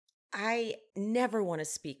I never want to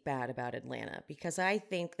speak bad about Atlanta because I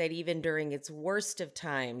think that even during its worst of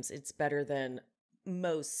times, it's better than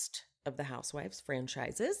most of the Housewives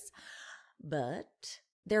franchises. But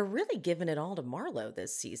they're really giving it all to Marlo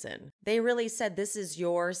this season. They really said this is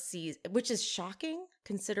your season, which is shocking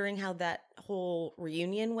considering how that whole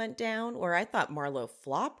reunion went down, where I thought Marlo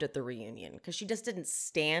flopped at the reunion because she just didn't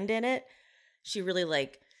stand in it. She really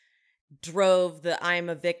drove the I'm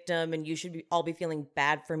a victim and you should all be feeling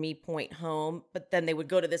bad for me point home. But then they would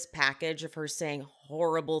go to this package of her saying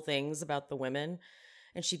horrible things about the women.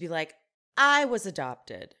 And she'd be like, I was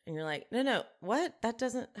adopted. And you're like, no, what? That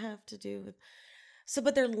doesn't have to do with. So,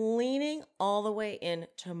 but they're leaning all the way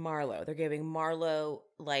into Marlo. They're giving Marlo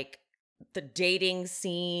the dating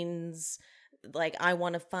scenes. I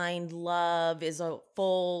want to find love is a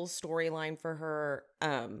full storyline for her.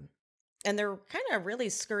 And they're kind of really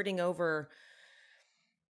skirting over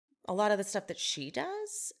a lot of the stuff that she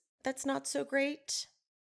does that's not so great.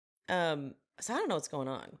 So I don't know what's going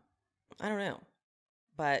on. I don't know.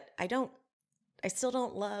 But I still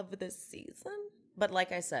don't love this season. But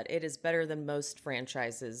like I said, it is better than most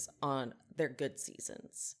franchises on their good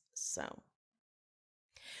seasons. So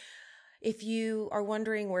if you are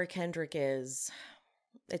wondering where Kendrick is,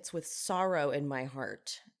 it's with sorrow in my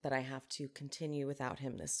heart that I have to continue without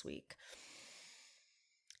him this week.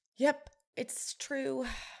 Yep, it's true.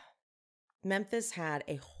 Memphis had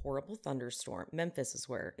a horrible thunderstorm. Memphis is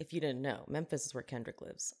where, if you didn't know, Memphis is where Kendrick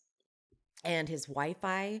lives. And his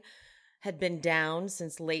Wi-Fi had been down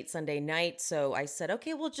since late Sunday night. So I said,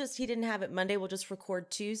 okay, he didn't have it Monday. We'll just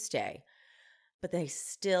record Tuesday. But they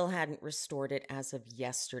still hadn't restored it as of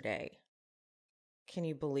yesterday. Can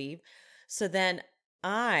you believe? So then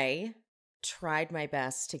I tried my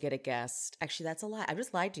best to get a guest. Actually, that's a lie. I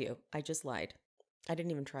just lied to you. I just lied. I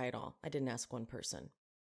didn't even try at all. I didn't ask one person.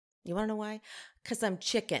 You want to know why? Because I'm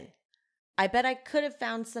chicken. I bet I could have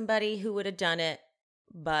found somebody who would have done it,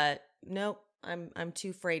 but nope. I'm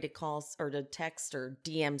too afraid to call or to text or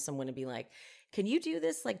DM someone and be like, can you do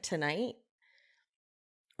this tonight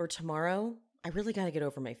or tomorrow? I really got to get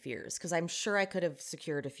over my fears because I'm sure I could have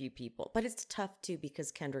secured a few people, but it's tough too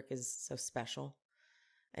because Kendrick is so special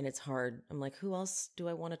and it's hard. I'm like, who else do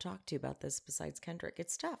I want to talk to about this besides Kendrick?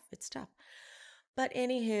 It's tough. It's tough. But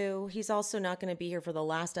anywho, he's also not going to be here for the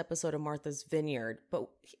last episode of Martha's Vineyard, but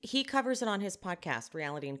he covers it on his podcast,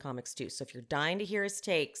 Reality and Comics too. So if you're dying to hear his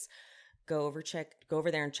takes, go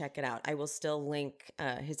over there and check it out. I will still link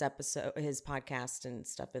his podcast and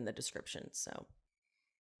stuff in the description. So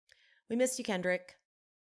we missed you, Kendrick.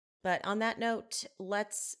 But on that note,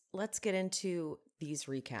 let's get into these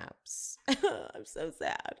recaps. I'm so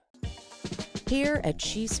sad. Here at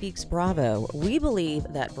She Speaks Bravo, we believe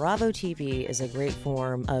that Bravo TV is a great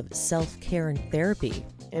form of self-care and therapy.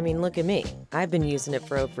 I mean, look at me. I've been using it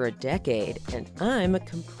for over a decade, and I'm a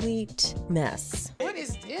complete mess. What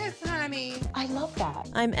is this, honey? I love that.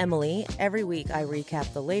 I'm Emily. Every week, I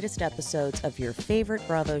recap the latest episodes of your favorite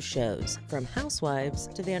Bravo shows, from Housewives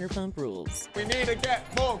to Vanderpump Rules. We need to get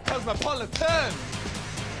more cosmopolitan.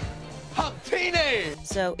 Hot teeny!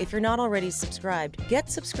 So if you're not already subscribed, get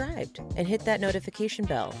subscribed and hit that notification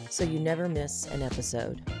bell so you never miss an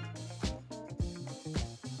episode.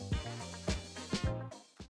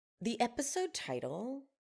 The episode title,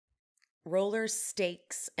 Roller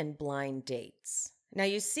Stakes and Blind Dates. Now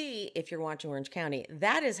you see, if you're watching Orange County,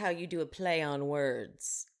 that is how you do a play on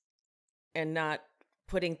words and not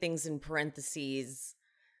putting things in parentheses,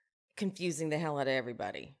 confusing the hell out of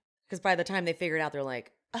everybody. Because by the time they figure it out, they're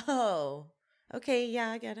like, oh, okay, yeah,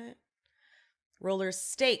 I get it. Roller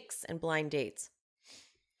Stakes and Blind Dates.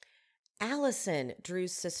 Allison,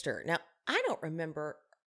 Drew's sister. Now, I don't remember,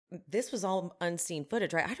 this was all unseen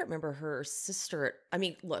footage, right? I don't remember her sister. I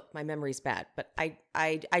mean, look, my memory's bad, but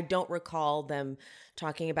I don't recall them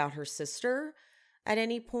talking about her sister at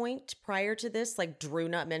any point prior to this, like Drew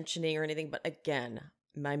not mentioning or anything. But again,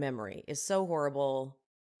 my memory is so horrible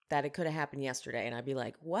that it could have happened yesterday. And I'd be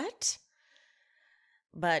like, what?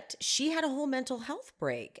 But she had a whole mental health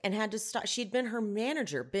break and had to stop. She'd been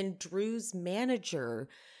been Drew's manager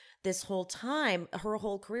this whole time, her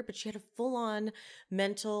whole career, but she had a full-on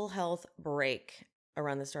mental health break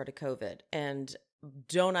around the start of COVID. And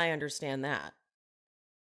don't I understand that?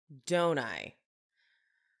 Don't I?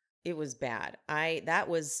 It was bad. That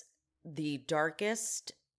was the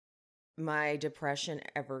darkest my depression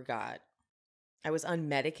ever got. I was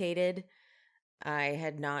unmedicated. I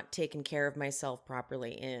had not taken care of myself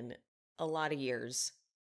properly in a lot of years.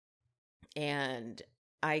 And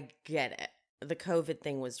I get it. The COVID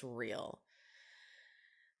thing was real.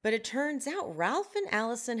 But it turns out Ralph and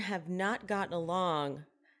Allison have not gotten along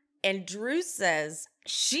And Drew says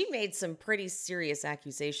she made some pretty serious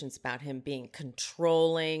accusations about him being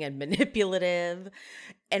controlling and manipulative.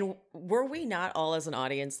 And were we not all as an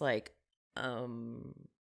audience like,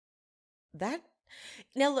 that?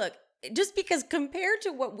 Now, look, just because compared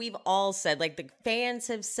to what we've all said, like the fans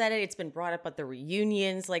have said it, it's been brought up at the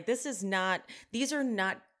reunions. Like, these are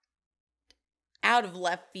not out of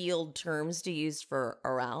left field terms to use for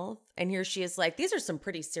a Ralph. And here she is like, these are some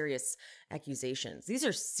pretty serious accusations. These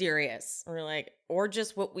are serious. Or like, or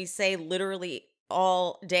just what we say literally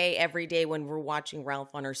all day, every day when we're watching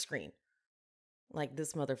Ralph on our screen. Like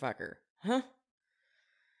this motherfucker. Huh?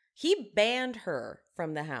 He banned her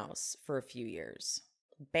from the house for a few years.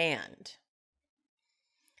 Banned.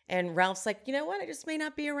 And Ralph's like, you know what? I just may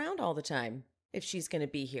not be around all the time if she's going to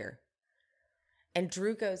be here. And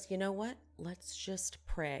Drew goes, you know what? Let's just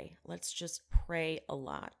pray. Let's just pray a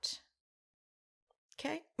lot.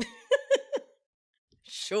 Okay?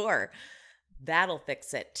 Sure. That'll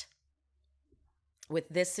fix it. With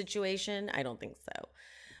this situation, I don't think so.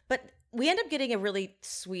 But we end up getting a really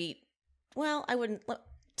sweet, well, I wouldn't,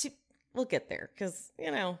 we'll get there because,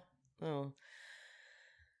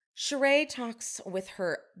 Sheree talks with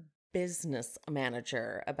her business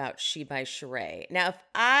manager about She by Sheree. Now, if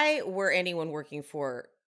I were anyone working for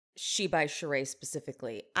She by Sheree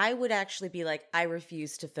specifically, I would actually be like, I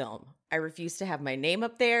refuse to film. I refuse to have my name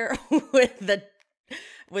up there with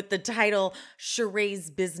the title Sheree's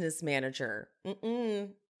business manager.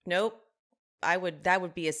 Nope. That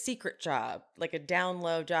would be a secret job, like a down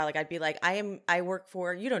low job. Like I'd be like, I work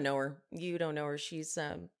for, you don't know her. You don't know her. She's,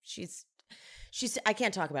 I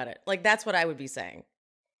can't talk about it. Like that's what I would be saying.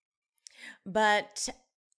 But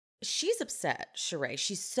she's upset, Sheree.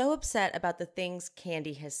 She's so upset about the things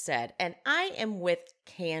Kandi has said. And I am with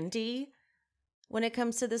Kandi when it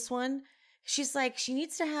comes to this one. She's like, she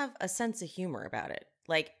needs to have a sense of humor about it.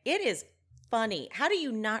 Like, it is funny. How do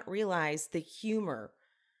you not realize the humor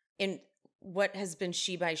in what has been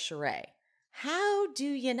She by Sheree? How do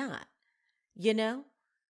you not?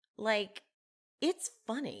 Like, it's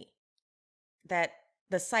funny that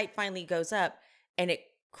the site finally goes up and it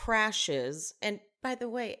crashes. And by the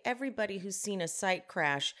way, everybody who's seen a site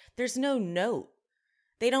crash, there's no note.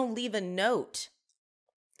 They don't leave a note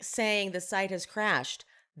saying the site has crashed.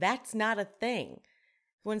 That's not a thing.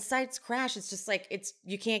 When sites crash, it's just like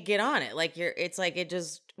you can't get on it. Like it's like it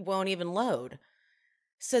just won't even load.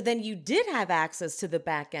 So then you did have access to the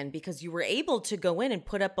back end because you were able to go in and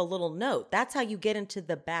put up a little note. That's how you get into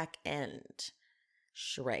the back end.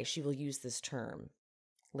 Sheree, she will use this term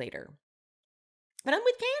later. But I'm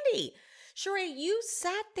with Kandi. Sheree, you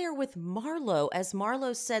sat there with Marlo as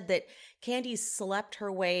Marlo said that Kandi slept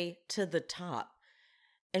her way to the top.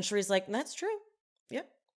 And Sheree's like, that's true. Yep,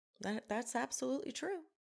 that's absolutely true.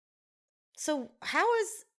 So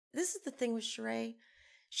this is the thing with Sheree.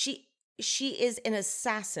 She is an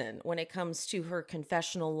assassin when it comes to her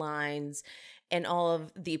confessional lines and all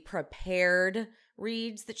of the prepared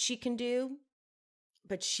reads that she can do.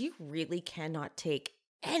 But she really cannot take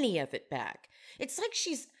any of it back. It's like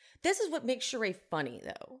this is what makes Sheree funny,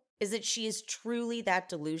 though, is that she is truly that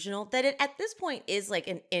delusional that it at this point is like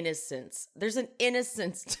an innocence. There's an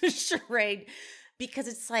innocence to Sheree because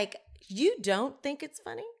it's like, you don't think it's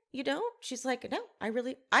funny? You don't? She's like, no,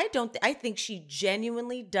 I don't. I think she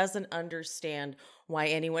genuinely doesn't understand why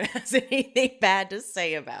anyone has anything bad to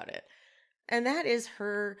say about it. And that is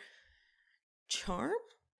her charm.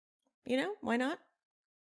 Why not?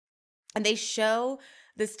 And they show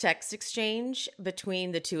this text exchange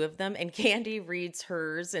between the two of them, and Kandi reads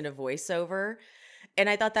hers in a voiceover. And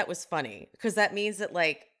I thought that was funny because that means that,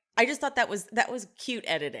 like, I just thought that was cute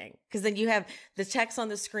editing, because then you have the text on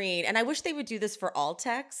the screen, and I wish they would do this for all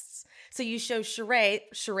texts. So you show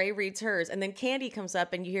Sheree reads hers, and then Kandi comes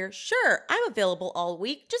up and you hear, sure, I'm available all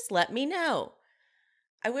week. Just let me know.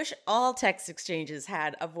 I wish all text exchanges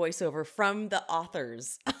had a voiceover from the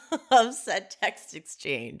authors of said text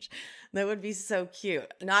exchange. That would be so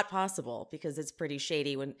cute. Not possible because it's pretty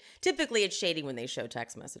shady typically it's shady when they show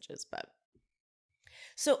text messages, but.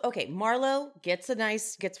 So, okay, Marlo gets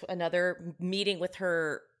another meeting with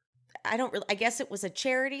her. I guess it was a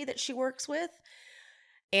charity that she works with.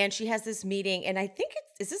 And she has this meeting, and I think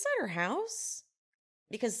is this at her house?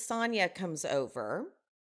 Because Sonia comes over,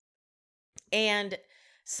 and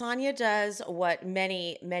Sonia does what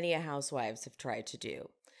many housewives have tried to do,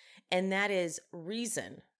 and that is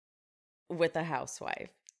reason with a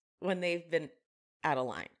housewife when they've been out of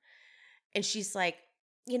line. And she's like,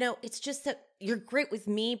 it's just that you're great with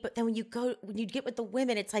me, but then when you get with the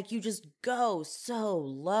women, it's like you just go so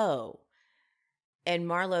low. And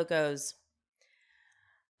Marlo goes,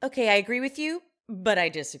 okay, I agree with you, but I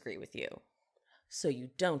disagree with you. So you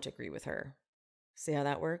don't agree with her. See how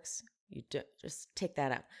that works? You just take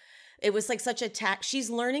that out. It was like such a she's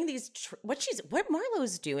learning these what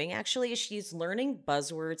Marlo's doing actually is she's learning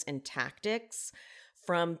buzzwords and tactics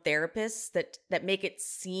from therapists that make it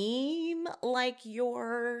seem like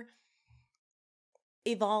you're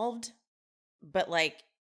evolved, but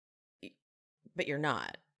you're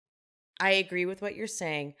not. I agree with what you're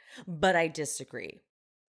saying, but I disagree.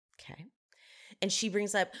 Okay. And she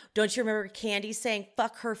brings up, don't you remember Candy saying,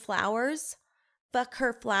 fuck her flowers? Fuck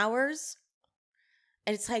her flowers?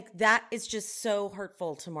 And it's like, that is just so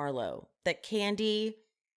hurtful to Marlo that Candy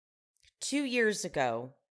 2 years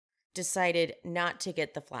ago decided not to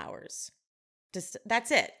get the flowers.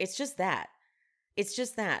 That's it. It's just that. It's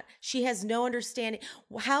just that. She has no understanding.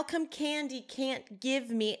 How come Candy can't give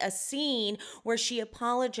me a scene where she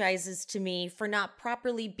apologizes to me for not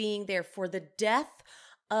properly being there for the death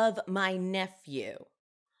of my nephew?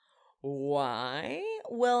 Why?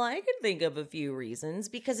 Well, I could think of a few reasons,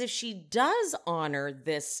 because if she does honor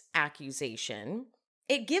this accusation,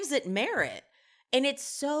 it gives it merit. And it's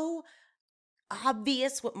so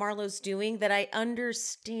obvious what Marlo's doing that I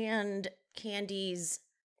understand Candy's,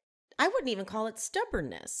 I wouldn't even call it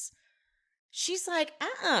stubbornness. She's like,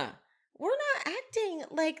 we're not acting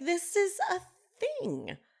like this is a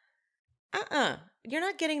thing. You're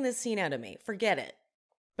not getting this scene out of me. Forget it.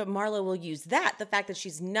 But Marlo will use that, the fact that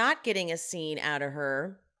she's not getting a scene out of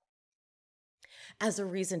her, as a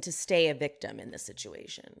reason to stay a victim in the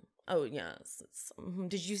situation. Oh, yes.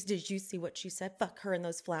 Did you see what she said? Fuck her and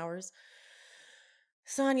those flowers.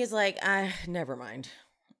 Sonya's like, never mind.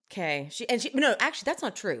 Okay. No, actually, that's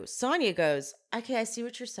not true. Sonya goes, okay, I see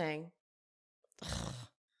what you're saying. Ugh.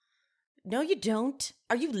 No, you don't.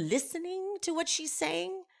 Are you listening to what she's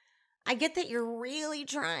saying? I get that you're really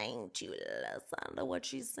trying to listen to what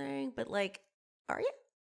she's saying, but are you?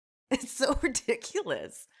 It's so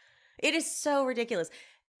ridiculous. It is so ridiculous.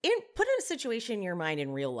 Put in a situation in your mind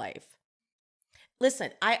in real life. Listen,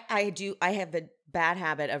 I have a bad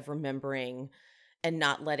habit of remembering and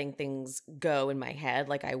not letting things go in my head.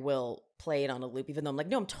 Like, I will play it on a loop, even though I'm like,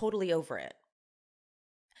 no, I'm totally over it.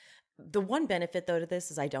 The one benefit, though, to this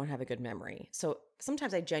is I don't have a good memory. So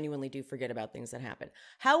sometimes I genuinely do forget about things that happen.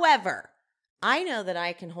 However, I know that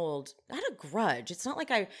I can hold, not a grudge. It's not like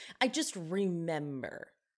I just remember.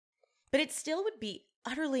 But it still would be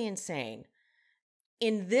utterly insane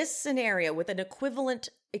in this scenario with an equivalent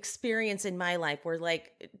experience in my life where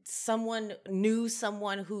someone knew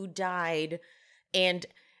someone who died and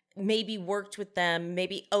maybe worked with them,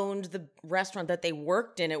 maybe owned the restaurant that they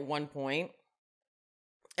worked in at one point.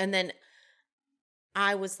 And then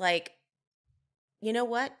I was like, you know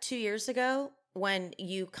what? 2 years ago, when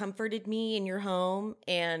you comforted me in your home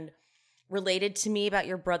and related to me about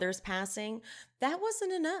your brother's passing, that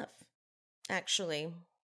wasn't enough. Actually,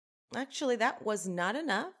 that was not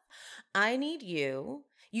enough. I need you.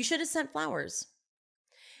 You should have sent flowers.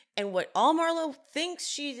 And what all Marlo thinks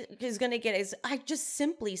she is going to get is, I just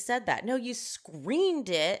simply said that. No, you screamed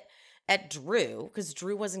it at Drew, because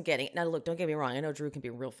Drew wasn't getting it. Now, look, don't get me wrong. I know Drew can be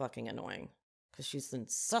real fucking annoying because she's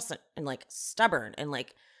incessant and stubborn and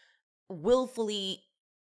willfully,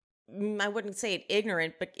 I wouldn't say it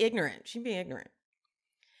ignorant, but ignorant. She'd be ignorant.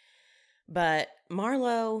 But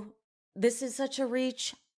Marlo, this is such a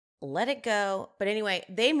reach. Let it go. But anyway,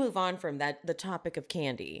 they move on from the topic of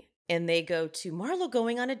Candy, and they go to Marlo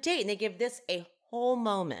going on a date, and they give this a whole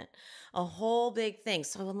moment, a whole big thing.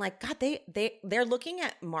 So I'm like, God, they're looking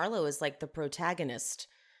at Marlo as the protagonist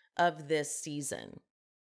of this season.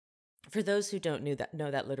 For those who don't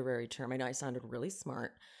know that literary term, I know I sounded really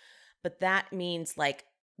smart, but that means the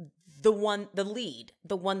lead,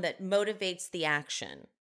 the one that motivates the action.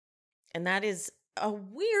 And that is a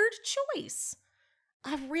weird choice,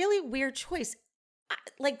 a really weird choice.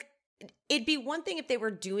 It'd be one thing if they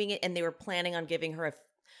were doing it and they were planning on giving her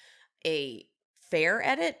a fair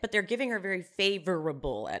edit, but they're giving her a very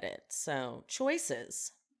favorable edit. So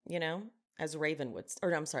choices, as Raven would,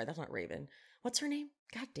 or I'm sorry, that's not Raven. What's her name?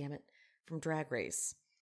 God damn it. From Drag Race.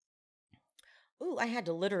 Ooh, I had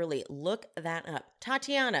to literally look that up.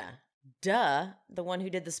 Tatiana, the one who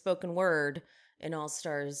did the spoken word in All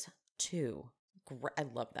Stars 2. I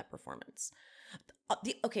love that performance.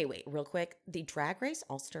 Okay, wait, real quick. The Drag Race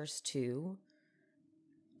All Stars 2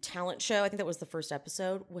 talent show, I think that was the first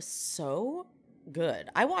episode, was so good.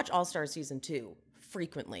 I watch All Stars Season 2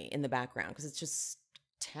 frequently in the background because it's just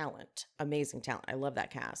talent. Amazing talent. I love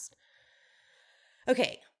that cast.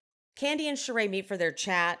 Okay, Candy and Sheree meet for their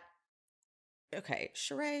chat. Okay,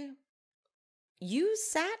 Sheree, you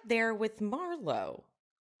sat there with Marlo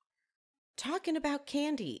talking about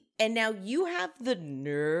Kandi. And now you have the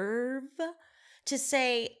nerve to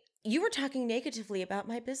say you were talking negatively about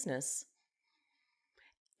my business.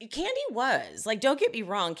 Kandi was. Like, don't get me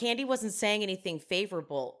wrong. Kandi wasn't saying anything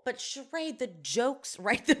favorable. But Sheree, the jokes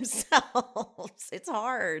write themselves. It's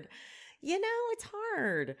hard. It's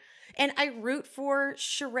hard. And I root for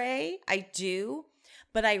Sheree. I do.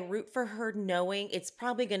 But I root for her knowing it's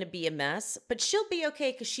probably going to be a mess. But she'll be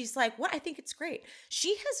okay because she's like, what? I think it's great.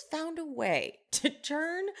 She has found a way to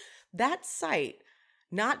turn that site,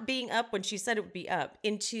 not being up when she said it would be up,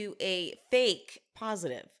 into a fake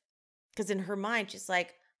positive. Because in her mind, she's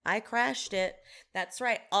like, I crashed it. That's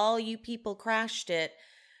right. All you people crashed it.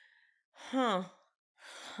 Huh.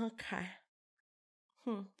 Okay.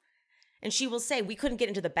 And she will say, we couldn't get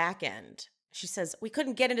into the back end. She says, we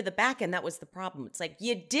couldn't get into the back end. That was the problem. It's like,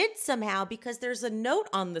 you did somehow because there's a note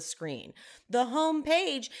on the screen. The home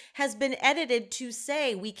page has been edited to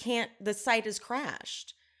say the site has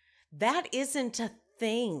crashed. That isn't a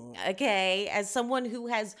thing, okay? As someone who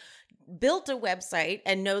has built a website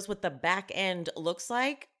and knows what the back end looks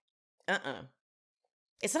like,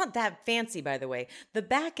 it's not that fancy, by the way. The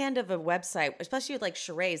back end of a website, especially with like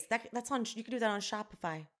Sheree's, that's on. You can do that on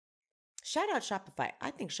Shopify. Shout out Shopify.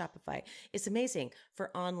 I think Shopify is amazing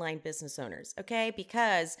for online business owners, okay?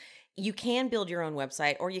 Because you can build your own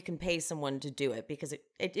website or you can pay someone to do it because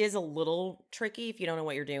it is a little tricky if you don't know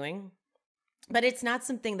what you're doing. But it's not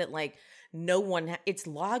something that like it's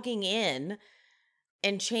logging in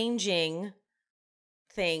and changing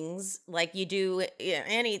things like you do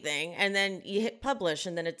anything, and then you hit publish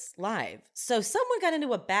and then it's live. So someone got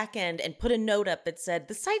into a back end and put a note up that said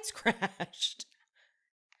the site's crashed.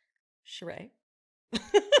 Sheree.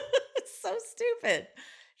 It's so stupid.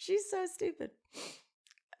 She's so stupid.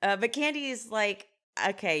 But Kandi is like,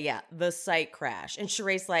 okay, yeah, the site crashed. And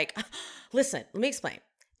Sheree's like, listen, let me explain.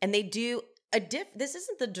 And they do this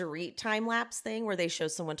isn't the Dorit time lapse thing where they show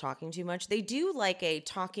someone talking too much. They do like a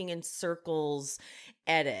talking in circles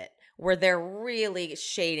edit where they're really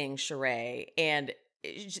shading Sheree. And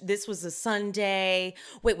this was a Sunday.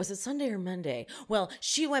 Wait, was it Sunday or Monday? Well,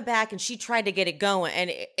 she went back and she tried to get it going.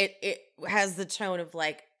 And it has the tone of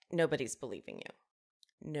like, nobody's believing you.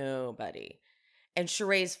 Nobody. And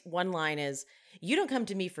Sheree's one line is, you don't come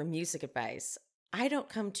to me for music advice. I don't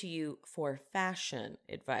come to you for fashion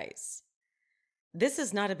advice. This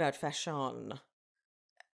is not about fashion.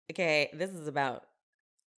 Okay, this is about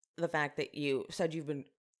the fact that you said you've been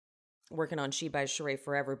working on She by Sheree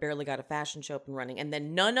forever, barely got a fashion show up and running, and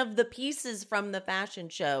then none of the pieces from the fashion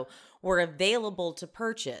show were available to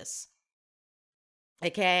purchase.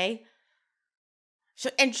 Okay?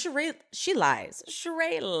 And Sheree, she lies.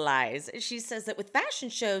 Sheree lies. She says that with fashion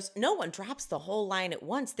shows, no one drops the whole line at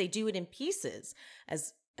once. They do it in pieces.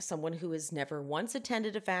 As someone who has never once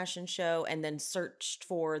attended a fashion show and then searched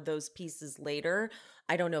for those pieces later,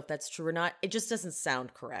 I don't know if that's true or not. It just doesn't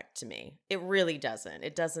sound correct to me. It really doesn't.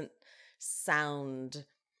 It doesn't sound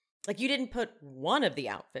like you didn't put one of the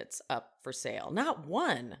outfits up for sale. Not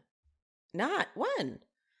one. Not one.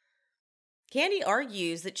 Kandi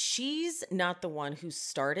argues that she's not the one who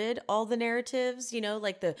started all the narratives,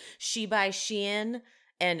 like the She by Shein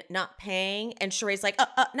and not paying. And Sheree's like,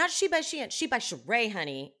 not She by Shein, She by Sheree,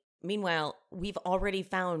 honey. Meanwhile, we've already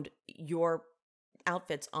found your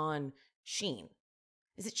outfits on Shein.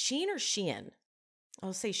 Is it Shein or Shein?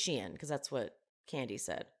 I'll say Shein because that's what Kandi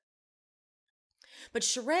said. But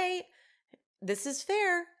Sheree, this is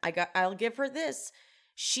fair. I'll give her this.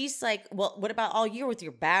 She's like, well, what about all year with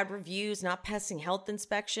your bad reviews, not passing health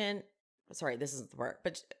inspection? Sorry, this isn't the part.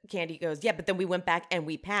 But Kandi goes, yeah, but then we went back and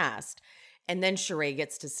we passed. And then Sheree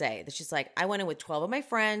gets to say that she's like, I went in with 12 of my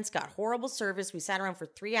friends, got horrible service. We sat around for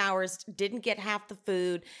 3 hours, didn't get half the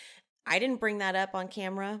food. I didn't bring that up on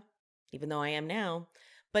camera, even though I am now.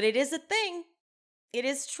 But it is a thing. It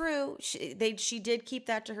is true. She did keep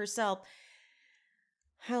that to herself.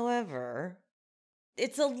 However,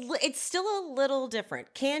 it's still a little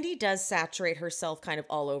different. Kandi does saturate herself kind of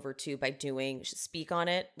all over too by speak on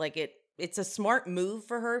it. Like it's a smart move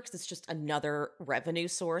for her because it's just another revenue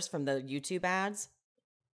source from the YouTube ads.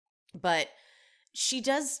 But she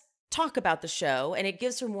does talk about the show and it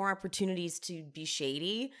gives her more opportunities to be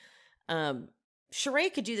shady.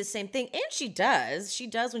 Sheree could do the same thing, and she does. She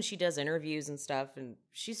does when she does interviews and stuff, and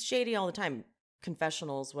she's shady all the time,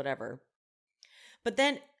 confessionals, whatever. But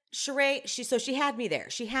then Sheree, she had me there.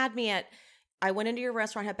 She had me at, I went into your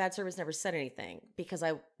restaurant, had bad service, never said anything because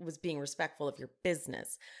I was being respectful of your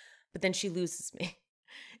business. But then she loses me.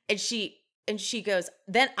 And she goes,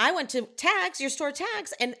 then I went to tags, your store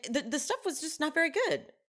tags, and the stuff was just not very good.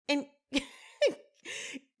 And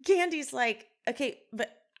Kandi's like, okay,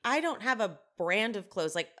 but I don't have a brand of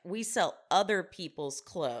clothes. Like, we sell other people's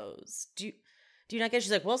clothes. Do you not get it?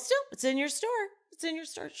 She's like, well, still, it's in your store. It's in your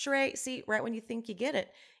store. Sheree, see, right when you think you get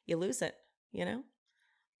it, you lose it, you know?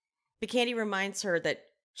 But Candy reminds her that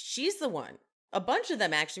she's the one. A bunch of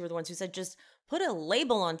them actually were the ones who said, just put a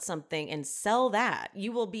label on something and sell that.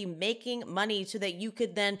 You will be making money so that you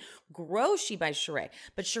could then grow She by Sheree.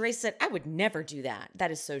 But Sheree said, I would never do that.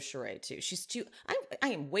 That is so Sheree too. She's too, I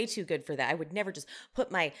am way too good for that. I would never just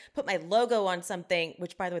put my logo on something,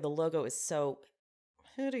 which by the way, the logo is so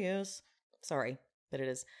hideous. Sorry, but it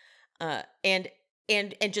is. And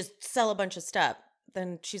just sell a bunch of stuff.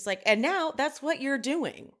 Then she's like, and now that's what you're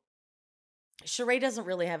doing. Sheree doesn't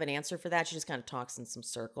really have an answer for that. She just kind of talks in some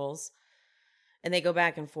circles. And they go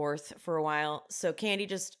back and forth for a while. So Candy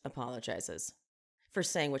just apologizes for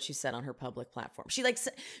saying what she said on her public platform. She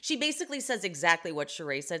basically says exactly what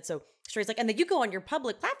Sheree said. So Sheree's like, and then you go on your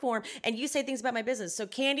public platform and you say things about my business. So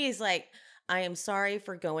Candy is like, I am sorry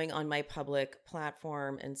for going on my public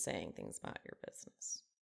platform and saying things about your business.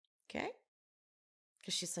 Okay?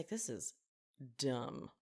 Because she's like, this is dumb.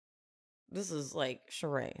 This is like,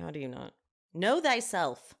 Sheree, how do you not know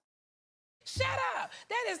thyself? Shut up!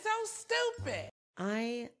 That is so stupid!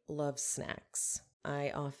 I love snacks. I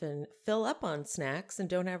often fill up on snacks and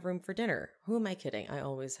don't have room for dinner. Who am I kidding? I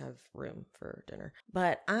always have room for dinner.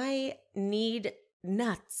 But I need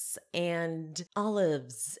nuts and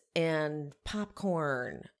olives and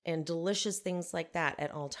popcorn and delicious things like that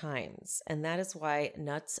at all times. And that is why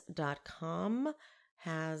nuts.com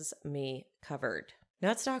has me covered.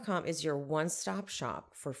 Nuts.com is your one-stop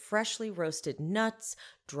shop for freshly roasted nuts,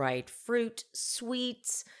 dried fruit,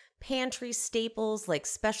 sweets, pantry staples like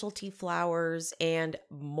specialty flours, and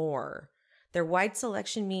more. Their wide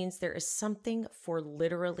selection means there is something for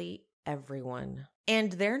literally everyone.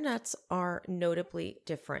 And their nuts are notably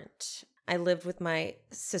different. I lived with my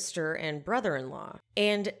sister and brother-in-law,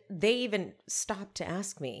 and they even stopped to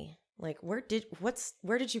ask me, like, where did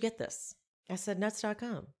you get this? I said,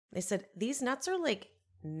 nuts.com. They said, these nuts are like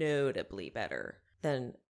notably better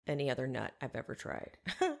than any other nut I've ever tried.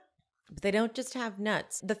 But they don't just have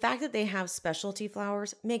nuts. The fact that they have specialty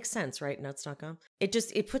flours makes sense, right? Nuts.com.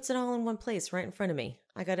 It puts it all in one place right in front of me.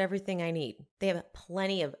 I got everything I need. They have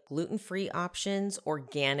plenty of gluten-free options,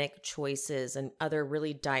 organic choices, and other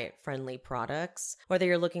really diet-friendly products. Whether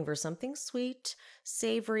you're looking for something sweet,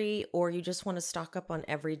 savory, or you just want to stock up on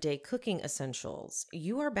everyday cooking essentials,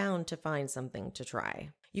 you are bound to find something to try.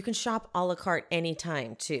 You can shop a la carte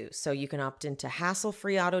anytime too, so you can opt into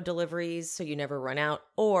hassle-free auto deliveries so you never run out,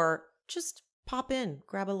 or just pop in,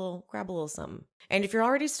 grab a little something. And if you're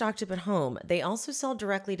already stocked up at home, they also sell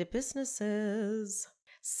directly to businesses.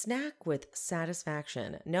 Snack with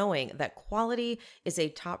satisfaction, knowing that quality is a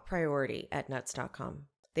top priority at nuts.com.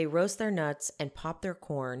 They roast their nuts and pop their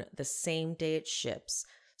corn the same day it ships,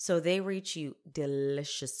 so they reach you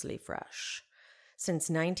deliciously fresh. Since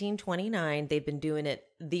 1929, they've been doing it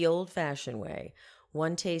the old-fashioned way.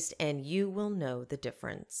 One taste and you will know the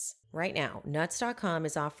difference. Right now, nuts.com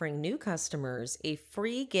is offering new customers a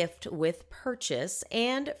free gift with purchase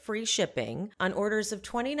and free shipping on orders of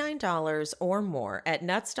 $29 or more at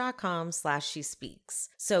nuts.com/shespeaks.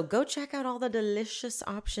 So go check out all the delicious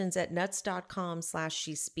options at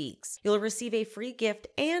nuts.com/shespeaks. You'll receive a free gift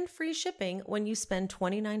and free shipping when you spend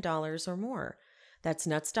 $29 or more. That's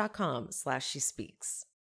nuts.com/shespeaks.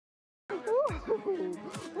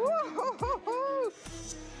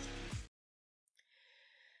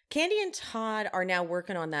 Candy and Todd are now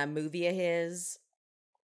working on that movie of his.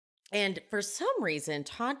 And for some reason,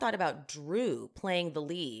 Todd thought about Drew playing the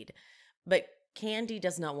lead, but Candy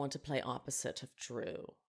does not want to play opposite of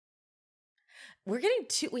Drew.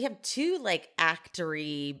 We have two like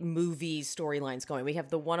actory movie storylines going. We have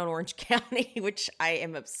the one on Orange County, which I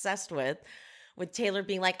am obsessed with Taylor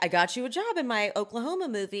being like, I got you a job in my Oklahoma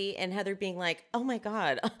movie, and Heather being like, oh my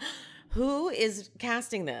God, who is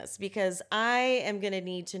casting this? Because I am going to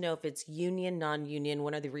need to know if it's union, non-union,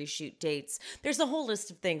 when are the reshoot dates? There's a whole list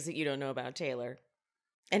of things that you don't know about Taylor.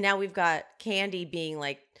 And now we've got Candy being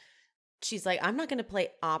like, she's like, I'm not going to play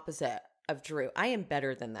opposite of Drew. I am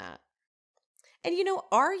better than that. And you know,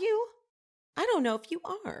 are you? I don't know if you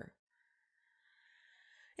are.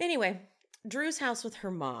 Anyway, Drew's house with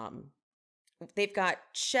her mom. They've got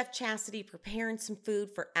Chef Chastity preparing some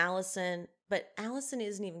food for Allison, but Allison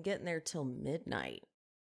isn't even getting there till midnight.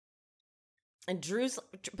 And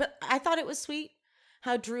but I thought it was sweet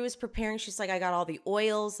how Drew is preparing. She's like, I got all the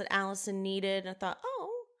oils that Allison needed. And I thought,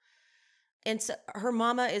 oh. And so her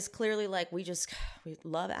mama is clearly like, we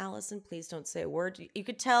love Allison. Please don't say a word. You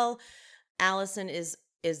could tell Allison is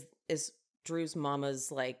Drew's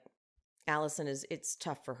mama's like Allison it's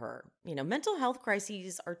tough for her. You know, mental health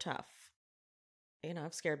crises are tough. You know,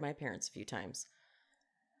 I've scared my parents a few times.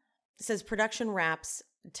 It says production wraps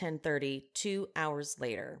 10:30. 2 hours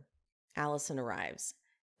later, Allison arrives,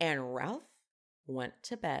 and Ralph went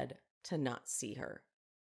to bed to not see her.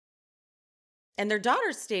 And their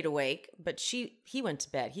daughter stayed awake, but he went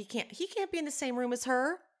to bed. He can't be in the same room as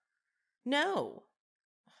her. No.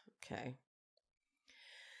 Okay.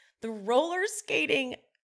 The roller skating.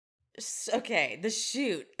 Okay, the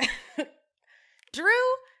shoot. Drew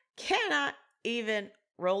cannot even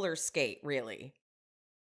roller skate, really.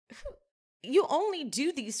 You only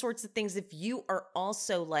do these sorts of things if you are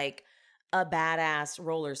also like a badass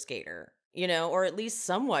roller skater, you know, or at least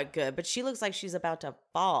somewhat good. But she looks like she's about to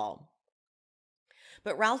fall.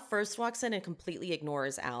 But Ralph first walks in and completely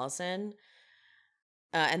ignores Allison.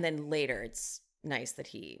 And then later, it's nice that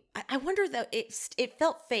I wonder though, it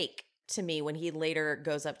felt fake to me when he later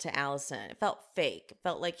goes up to Allison. It felt fake. It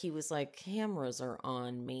felt like he was like, cameras are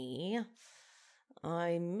on me.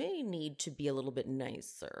 I may need to be a little bit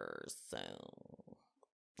nicer. So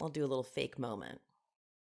I'll do a little fake moment.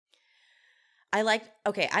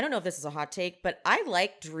 Okay, I don't know if this is a hot take, but I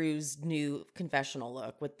like Drew's new confessional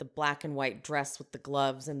look with the black and white dress with the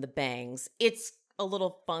gloves and the bangs. It's a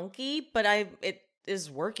little funky, but it is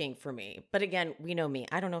working for me. But again, we know me.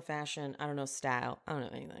 I don't know fashion. I don't know style. I don't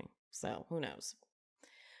know anything. So who knows?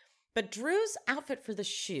 But Drew's outfit for the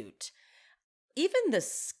shoot, even the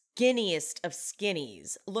skinniest of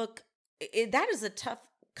skinnies, that is a tough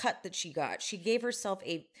cut that she got. She gave herself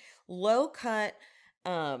a low cut,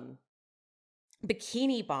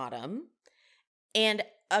 bikini bottom and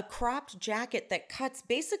a cropped jacket that cuts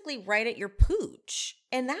basically right at your pooch.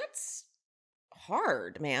 And that's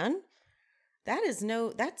hard, man. That is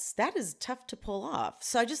tough to pull off.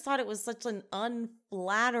 So I just thought it was such an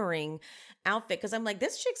unflattering outfit because I'm like,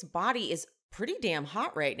 this chick's body is pretty damn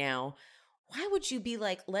hot right now. Why would you be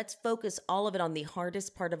like, let's focus all of it on the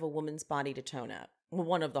hardest part of a woman's body to tone up? Well,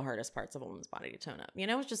 one of the hardest parts of a woman's body to tone up. You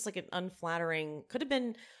know, it's just like an unflattering, could have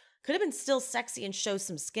been still sexy and show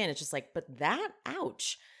some skin. It's just like, but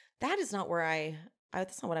ouch. That is not where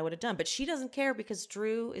that's not what I would have done. But she doesn't care because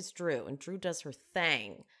Drew is Drew and Drew does her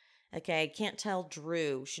thing. Okay, can't tell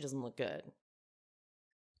Drew she doesn't look good.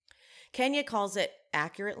 Kenya calls it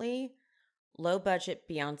accurately low budget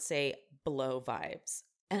Beyonce blow vibes.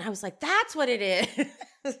 And I was like, that's what it is.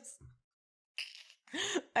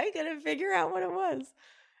 I couldn't figure out what it was.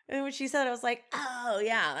 And when she said it, I was like, oh,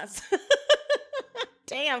 yeah, that's...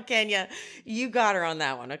 Damn, Kenya, you got her on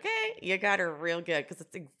that one, okay? You got her real good because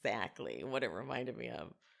it's exactly what it reminded me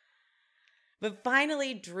of. But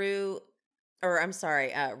finally,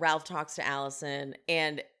 Ralph talks to Allison,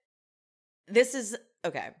 and this is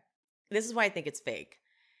why I think it's fake.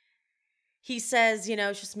 He says, you know,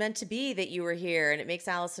 it's just meant to be that you were here, and it makes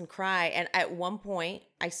Allison cry. And at one point,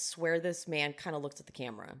 I swear this man kind of looks at the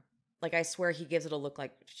camera. Like, I swear he gives it a look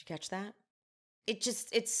like, did you catch that?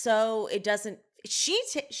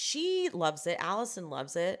 She loves it. Allison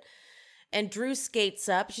loves it. And Drew skates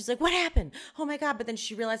up. She's like, what happened? Oh my God. But then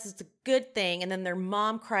she realizes it's a good thing. And then their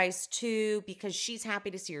mom cries too because she's happy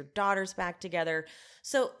to see her daughters back together.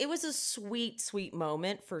 So it was a sweet, sweet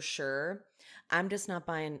moment for sure. I'm just not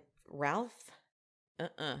buying Ralph.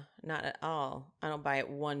 Not at all. I don't buy it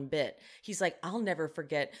one bit. He's like, I'll never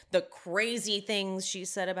forget the crazy things she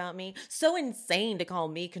said about me. So insane to call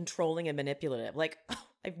me controlling and manipulative. Like, oh,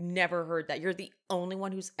 I've never heard that. You're the only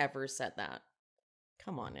one who's ever said that.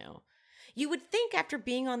 Come on now. You would think after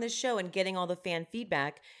being on this show and getting all the fan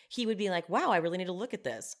feedback, he would be like, wow, I really need to look at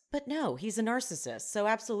this. But no, he's a narcissist. So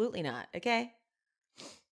absolutely not. Okay.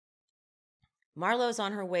 Marlo's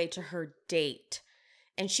on her way to her date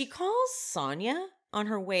and she calls Sonia on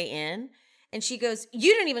her way in and she goes,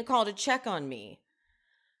 you didn't even call to check on me.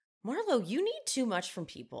 Marlo, you need too much from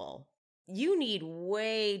people. You need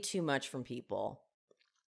way too much from people.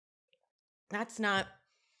 That's not...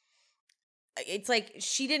 It's like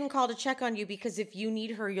she didn't call to check on you because if you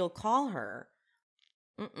need her, you'll call her.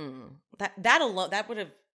 That alone, that would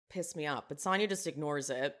have pissed me off. But Sonia just ignores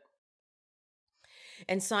it.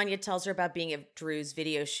 And Sonia tells her about being at Drew's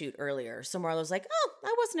video shoot earlier. So Marlo's like, oh,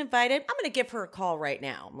 I wasn't invited. I'm going to give her a call right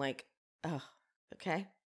now. I'm like, oh, okay.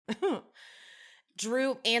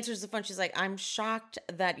 Drew answers the phone. She's like, I'm shocked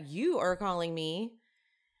that you are calling me.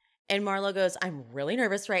 And Marlo goes, I'm really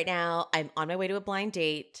nervous right now. I'm on my way to a blind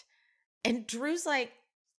date. And Drew's like,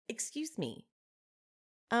 excuse me,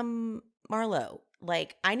 Marlo,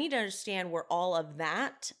 like, I need to understand where all of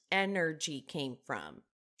that energy came from.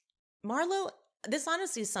 Marlo, this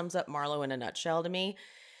honestly sums up Marlo in a nutshell to me.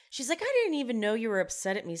 She's like, I didn't even know you were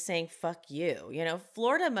upset at me saying fuck you. You know,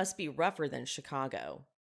 Florida must be rougher than Chicago.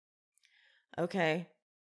 Okay.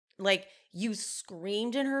 Like, you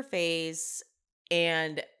screamed in her face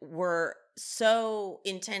and were so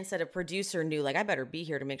intense that a producer knew, like, I better be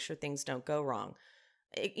here to make sure things don't go wrong.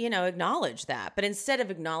 You know, acknowledge that. But instead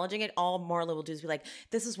of acknowledging it, all Marlo will do is be like,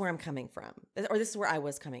 this is where I'm coming from. Or this is where I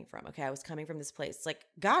was coming from. Okay, I was coming from this place. Like,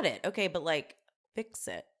 got it. Okay, but like, fix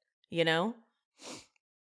it, you know?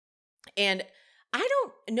 And I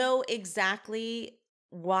don't know exactly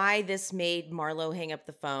why this made Marlo hang up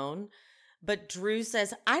the phone, but Drew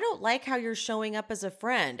says, I don't like how you're showing up as a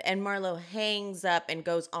friend. And Marlo hangs up and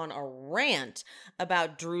goes on a rant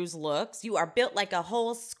about Drew's looks. You are built like a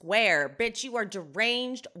whole square. Bitch, you are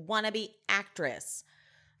deranged wannabe actress.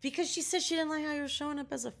 Because she said she didn't like how you're showing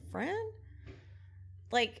up as a friend?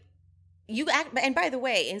 Like, you act, and by the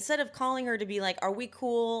way, instead of calling her to be like, are we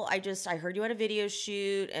cool? I heard you had a video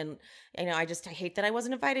shoot, and you know, I hate that I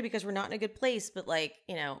wasn't invited because we're not in a good place, but like,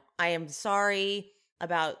 you know, I am sorry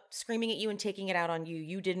about screaming at you and taking it out on you.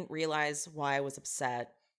 You didn't realize why I was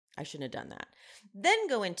upset. I shouldn't have done that. Then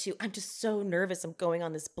go into, I'm just so nervous. I'm going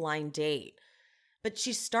on this blind date. But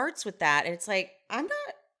she starts with that, and it's like, I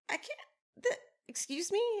can't, excuse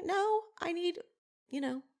me? No, I need, you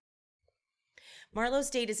know. Marlo's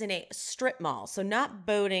date is in a strip mall, so not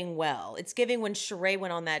boding well. It's giving when Sheree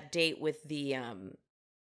went on that date with the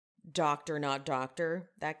doctor, not doctor,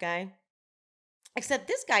 that guy. Except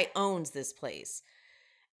this guy owns this place,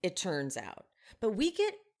 it turns out. But this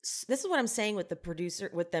is what I'm saying with the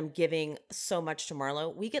producer, with them giving so much to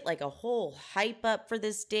Marlo. We get like a whole hype up for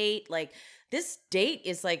this date. Like, this date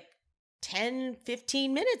is like 10,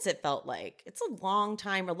 15 minutes, it felt like. It's a long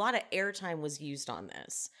time. A lot of airtime was used on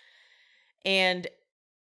this. And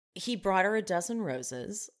he brought her a dozen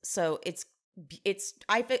roses. So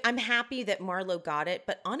I'm happy that Marlo got it,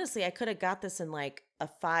 but honestly, I could have got this in like a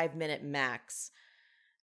 5-minute max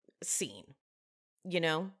scene. You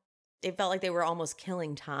know, it felt like they were almost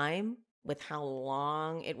killing time with how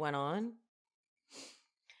long it went on.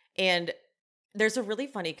 And there's a really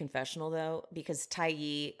funny confessional though, because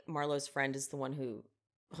Taiyi, Marlo's friend, is the one who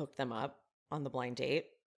hooked them up on the blind date.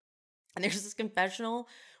 And there's this confessional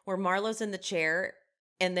where Marlo's in the chair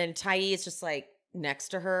and then Taiyi is just like next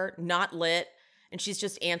to her, not lit. And she's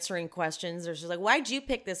just answering questions. Or she's like, why'd you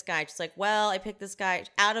pick this guy? She's like, well, I picked this guy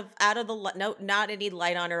out of the, no, not any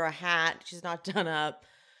light on her, a hat. She's not done up.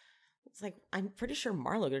 It's like, I'm pretty sure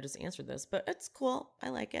Marlo could have just answered this, but it's cool. I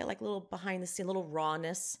like it. I like a little behind the scene, little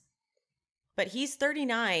rawness. But he's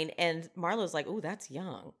 39 and Marlo's like, oh, that's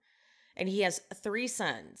young. And he has 3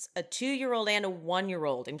 sons, a 2-year-old and a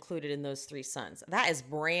 1-year-old included in those 3 sons. That is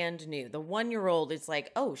brand new. The 1-year-old is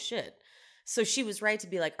like, oh, shit. So she was right to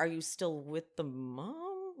be like, are you still with the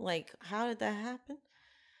mom? Like, how did that happen?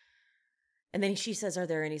 And then she says, are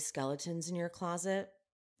there any skeletons in your closet?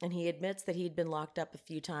 And he admits that he'd been locked up a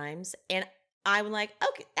few times. And I'm like,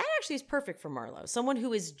 okay, that actually is perfect for Marlo. Someone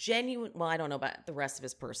who is genuine. Well, I don't know about the rest of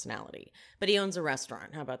his personality, but he owns a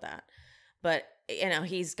restaurant. How about that? But, you know,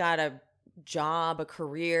 he's got a job, a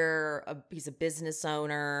career, he's a business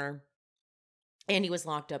owner, and he was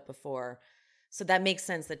locked up before. So that makes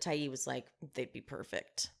sense that Taiyi was like, they'd be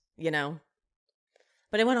perfect, you know?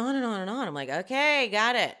 But it went on and on and on. I'm like, okay,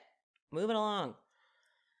 got it. Moving along.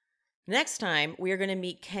 Next time, we are going to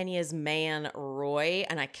meet Kenya's man, Roy,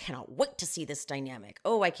 and I cannot wait to see this dynamic.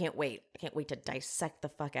 Oh, I can't wait. I can't wait to dissect the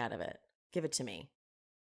fuck out of it. Give it to me.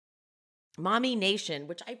 Mommy Nation,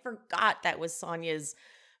 which I forgot that was Sonya's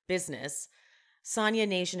business. Sonya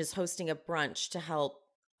Nation is hosting a brunch to help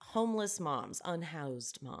homeless moms,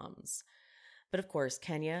 unhoused moms. But of course,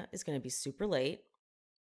 Kenya is going to be super late.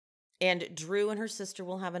 And Drew and her sister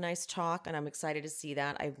will have a nice talk, and I'm excited to see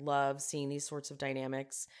that. I love seeing these sorts of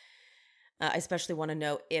dynamics. I especially want to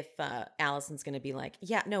know if Allison's going to be like,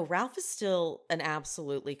 yeah, no, Ralph is still an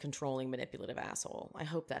absolutely controlling, manipulative asshole. I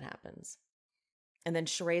hope that happens. And then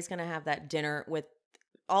Sheree's going to have that dinner with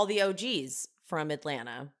all the OGs from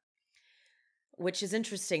Atlanta, which is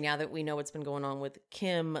interesting now that we know what's been going on with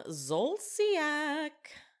Kim Zolciak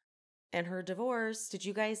and her divorce. Did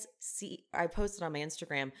you guys see? I posted on my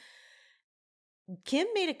Instagram. Kim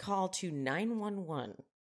made a call to 911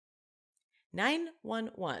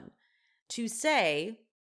 to say,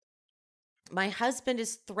 my husband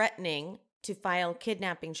is threatening to file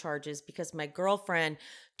kidnapping charges because my girlfriend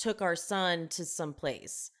took our son to some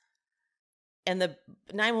place. And the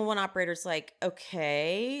 911 operator's like,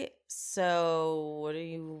 okay, so what are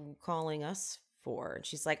you calling us for? And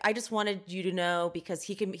she's like, I just wanted you to know because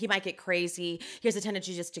he might get crazy. He has a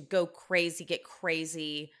tendency just to go crazy, get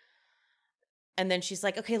crazy. And then she's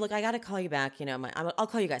like, okay, look, I got to call you back. I'll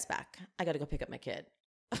call you guys back. I got to go pick up my kid.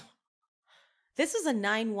 This is a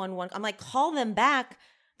 911. I'm like, call them back.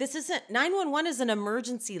 This isn't 911 is an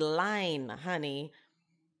emergency line, honey.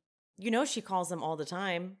 She calls them all the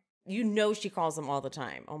time. She calls them all the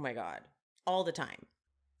time. Oh my God. All the time.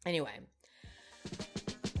 Anyway.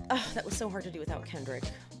 That was so hard to do without Kendrick.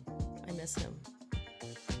 I miss him.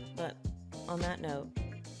 But on that note,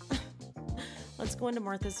 let's go into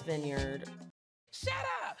Martha's Vineyard. Shut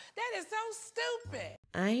up! That is so stupid!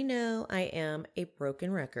 I know I am a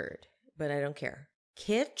broken record, but I don't care.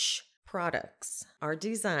 Kitsch products are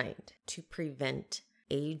designed to prevent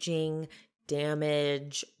aging,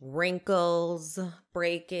 damage, wrinkles,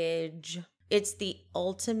 breakage. It's the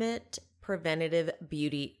ultimate preventative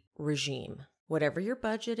beauty regime. Whatever your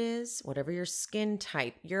budget is, whatever your skin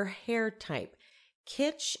type, your hair type,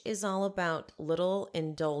 Kitsch is all about little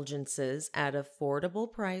indulgences at affordable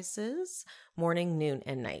prices, morning, noon,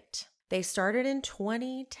 and night. They started in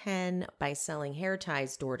 2010 by selling hair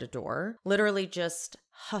ties door to door, literally just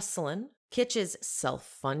hustling. Kitsch is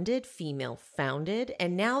self-funded, female-founded,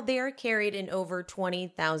 and now they are carried in over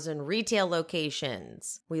 20,000 retail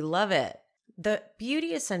locations. We love it. The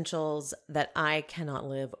beauty essentials that I cannot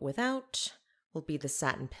live without will be the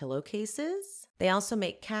satin pillowcases. They also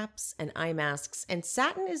make caps and eye masks, and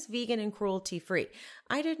satin is vegan and cruelty-free.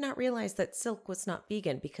 I did not realize that silk was not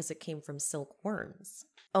vegan because it came from silkworms.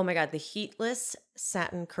 Oh my God, the heatless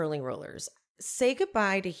satin curling rollers. Say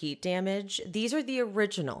goodbye to heat damage. These are the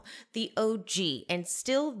original, the OG, and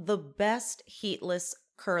still the best heatless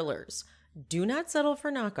curlers. Do not settle for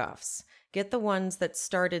knockoffs. Get the ones that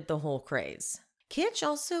started the whole craze. Kitsch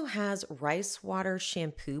also has rice water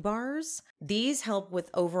shampoo bars. These help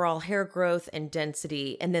with overall hair growth and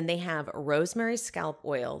density. And then they have rosemary scalp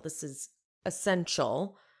oil. This is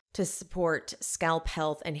essential to support scalp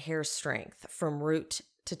health and hair strength from root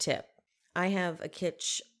to tip. I have a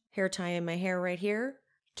Kitsch hair tie in my hair right here.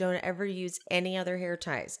 Don't ever use any other hair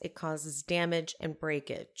ties. It causes damage and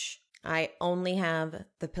breakage. I only have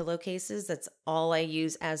the pillowcases. That's all I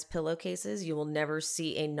use as pillowcases. You will never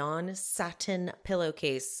see a non-satin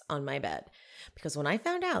pillowcase on my bed. Because when I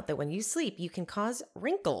found out that when you sleep, you can cause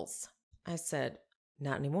wrinkles, I said,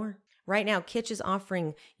 not anymore. Right now, Kitsch is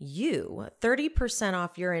offering you 30%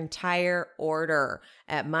 off your entire order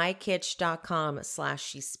at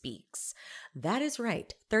mykitsch.com/shespeaks. That is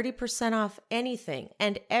right. 30% off anything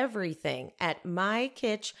and everything at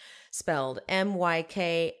mykitsch, spelled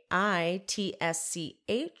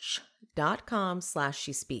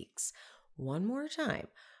mykitsch.com/shespeaks. One more time,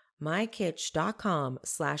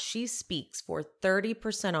 mykitsch.com/shespeaks for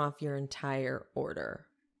 30% off your entire order.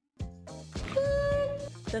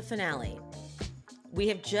 The finale. We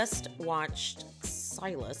have just watched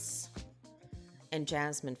Silas and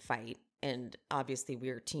Jasmine fight, and obviously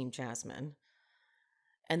we're Team Jasmine.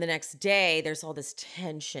 And the next day, there's all this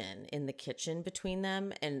tension in the kitchen between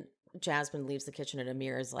them, and Jasmine leaves the kitchen, and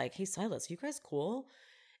Amir is like, hey, Silas, you guys cool?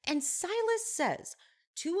 And Silas says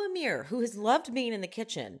to Amir, who has loved being in the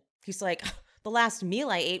kitchen, he's like, the last meal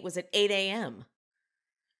I ate was at 8 a.m.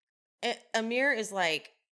 Amir is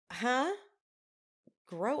like, huh?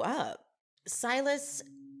 Grow up. Silas,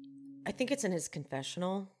 I think it's in his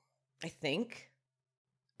confessional. I think.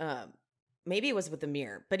 Maybe it was with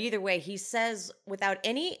Amir. But either way, he says without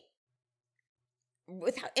any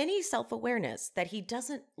self-awareness that he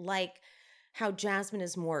doesn't like how Jasmine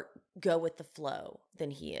is more go with the flow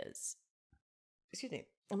than he is. Excuse me.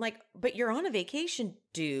 I'm like, but you're on a vacation,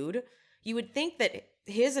 dude. You would think that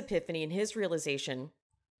his epiphany and his realization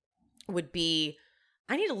would be,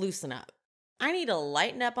 I need to loosen up. I need to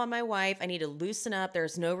lighten up on my wife. I need to loosen up.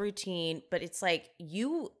 There's no routine. But it's like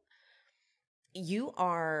you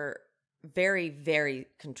are very, very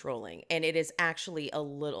controlling. And it is actually a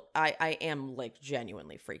little, I am like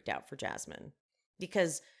genuinely freaked out for Jasmine.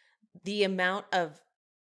 Because the amount of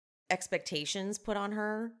expectations put on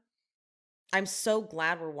her, I'm so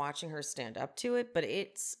glad we're watching her stand up to it. But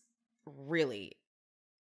it's really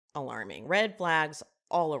alarming. Red flags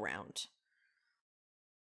all around.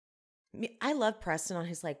 I love Preston on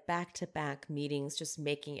his like back-to-back meetings, just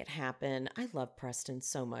making it happen. I love Preston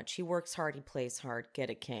so much. He works hard. He plays hard. Get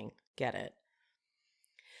it, King. Get it.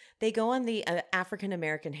 They go on the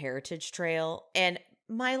African-American Heritage Trail, and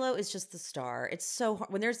Milo is just the star. It's so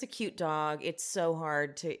hard. When there's a cute dog, it's so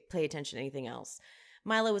hard to pay attention to anything else.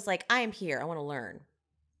 Milo was like, I am here. I want to learn.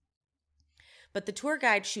 But the tour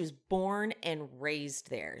guide, she was born and raised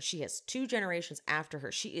there. She has 2 generations after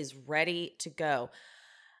her. She is ready to go.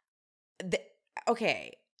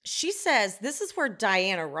 Okay, she says this is where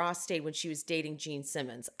Diana Ross stayed when she was dating Gene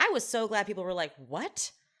Simmons. I was so glad people were like,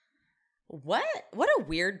 what? What? What a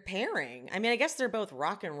weird pairing. I mean, I guess they're both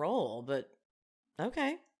rock and roll, but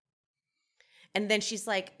okay. And then she's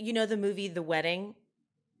like, you know the movie The Wedding?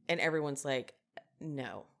 And everyone's like,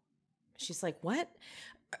 no. She's like, what?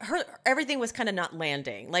 Everything was kind of not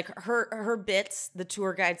landing. Like her bits, the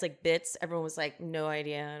tour guide's like bits, everyone was like, no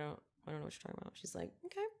idea. I don't know what you're talking about. She's like,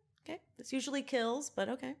 okay. This usually kills, but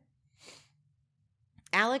okay.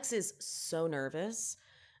 Alex is so nervous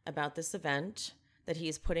about this event that he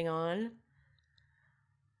is putting on.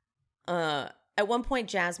 At one point,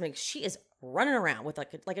 Jasmine, she is running around with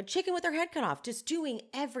like a chicken with her head cut off, just doing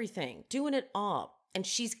everything, doing it all. And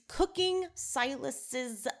she's cooking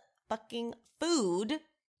Silas's fucking food.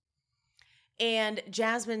 And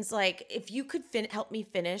Jasmine's like, if you could help me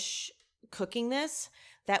finish cooking this,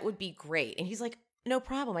 that would be great. And he's like, no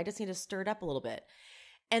problem. I just need to stir it up a little bit.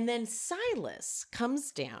 And then Silas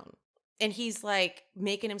comes down and he's like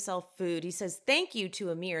making himself food. He says, thank you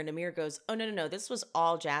to Amir. And Amir goes, oh, no. This was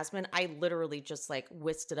all Jasmine. I literally just like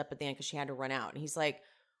whisked it up at the end because she had to run out. And he's like,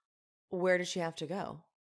 where does she have to go?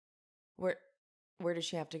 Where does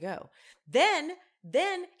she have to go? Then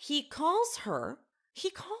he calls her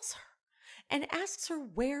and asks her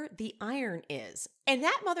where the iron is. And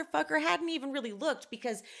that motherfucker hadn't even really looked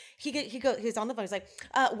because he's on the phone. He's like,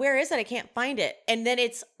 where is it? I can't find it. And then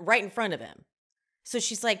it's right in front of him. So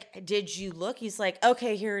she's like, did you look? He's like,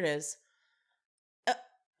 okay, here it is.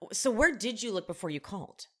 So where did you look before you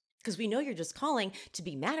called? Because we know you're just calling to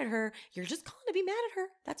be mad at her. You're just calling to be mad at her.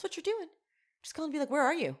 That's what you're doing. Just calling to be like, where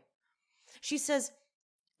are you? She says,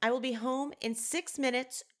 I will be home in 6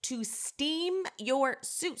 minutes to steam your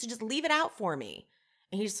soup. So just leave it out for me.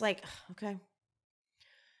 And he's like, okay.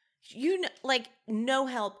 You know, like no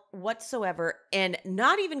help whatsoever. And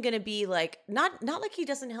not even going to be like, not like he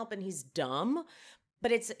doesn't help and he's dumb,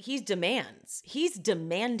 but he's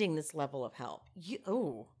demanding this level of help.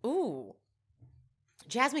 Ooh.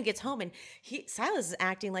 Jasmine gets home and Silas is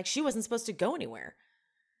acting like she wasn't supposed to go anywhere.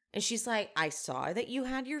 And she's like, I saw that you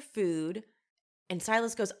had your food. And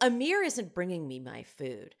Silas goes, Amir isn't bringing me my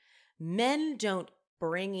food. Men don't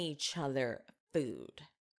bring each other food.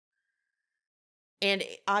 And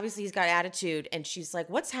obviously he's got attitude. And she's like,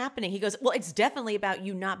 what's happening? He goes, well, it's definitely about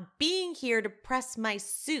you not being here to press my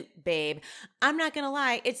suit, babe. I'm not going to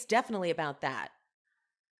lie. It's definitely about that.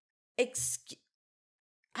 I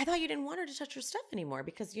thought you didn't want her to touch your stuff anymore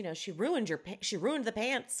because, you know, she ruined the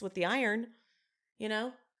pants with the iron, you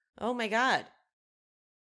know? Oh my God.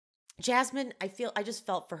 Jasmine, I just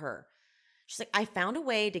felt for her. She's like, I found a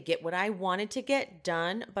way to get what I wanted to get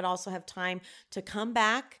done, but also have time to come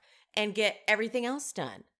back and get everything else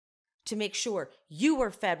done. To make sure you were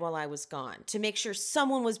fed while I was gone. To make sure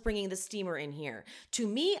someone was bringing the steamer in here. To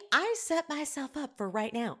me, I set myself up for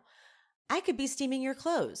right now. I could be steaming your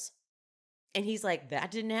clothes. And he's like,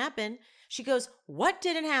 that didn't happen. She goes, what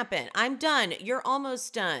didn't happen? I'm done. You're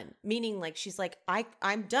almost done. Meaning like, she's like,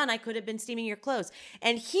 I'm done. I could have been steaming your clothes.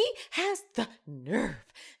 And he has the nerve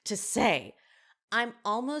to say, I'm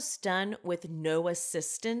almost done with no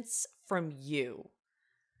assistance from you.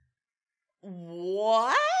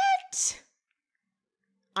 What?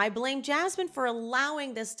 I blame Jasmine for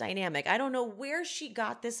allowing this dynamic. I don't know where she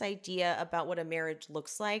got this idea about what a marriage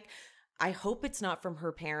looks like. I hope it's not from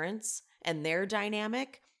her parents and their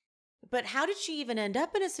dynamic. But how did she even end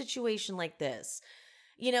up in a situation like this?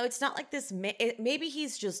 You know, it's not like this. Maybe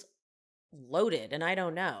he's just loaded and I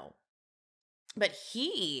don't know. But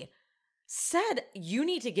he said, you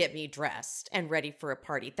need to get me dressed and ready for a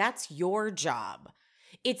party. That's your job.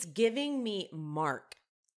 It's giving me Mark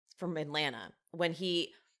from Atlanta when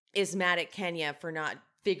he is mad at Kenya for not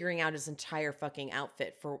figuring out his entire fucking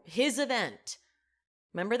outfit for his event.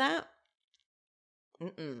 Remember that?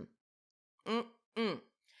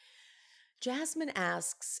 Jasmine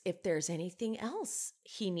asks if there's anything else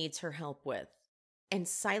he needs her help with. And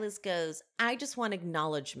Silas goes, I just want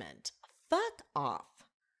acknowledgement. Fuck off.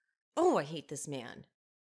 Oh, I hate this man.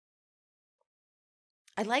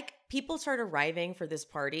 I like people start arriving for this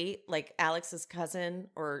party, like Alex's cousin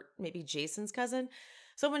or maybe Jason's cousin.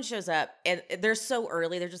 Someone shows up and they're so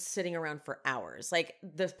early. They're just sitting around for hours. Like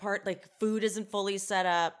food isn't fully set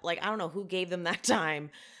up. Like, I don't know who gave them that time,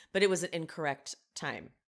 but it was an incorrect time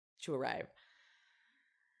to arrive.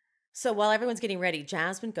 So while everyone's getting ready,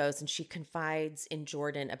 Jasmine goes and she confides in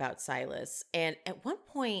Jordan about Silas. And at one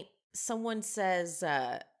point, someone says,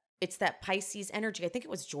 it's that Pisces energy. I think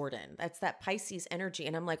it was Jordan. That's that Pisces energy.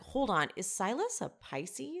 And I'm like, hold on. Is Silas a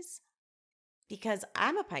Pisces? Because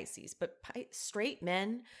I'm a Pisces, but straight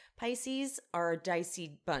men, Pisces, are a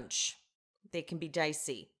dicey bunch. They can be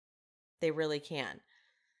dicey. They really can.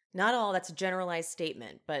 Not all. That's a generalized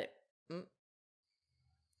statement, but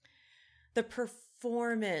the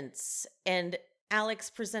performance, and Alex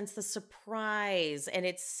presents the surprise, and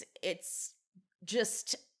it's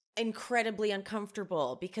just incredibly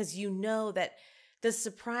uncomfortable because you know that the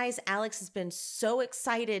surprise Alex has been so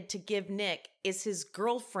excited to give Nick is his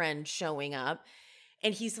girlfriend showing up,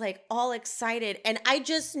 and he's like all excited, and I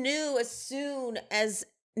just knew as soon as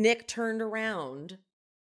Nick turned around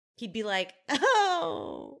he'd be like,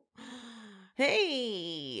 "Oh,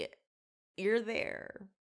 hey, you're there."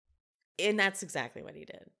 And that's exactly what he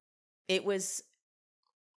did. It was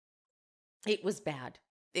bad.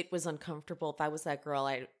 It was uncomfortable. If I was that girl,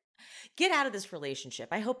 I'd get out of this relationship.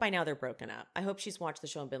 I hope by now they're broken up. I hope she's watched the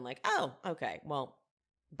show and been like, "Oh, okay, well,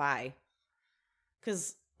 bye."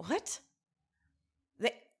 Because what?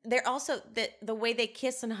 They're also the way they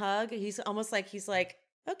kiss and hug. He's like,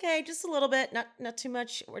 "Okay, just a little bit, not too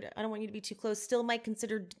much. I don't want you to be too close. Still might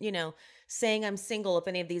consider, saying I'm single if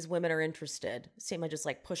any of these women are interested." Same, I just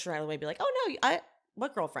like push her out of the way, and be like, "Oh no,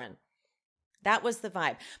 what girlfriend?" That was the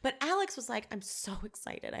vibe. But Alex was like, "I'm so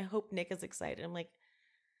excited. I hope Nick is excited." I'm like,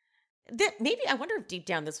 maybe I wonder if deep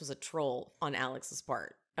down this was a troll on Alex's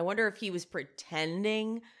part. I wonder if he was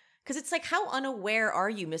pretending, because it's like, how unaware are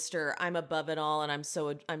you, Mr. I'm above it all and I'm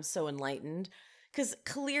so enlightened? Because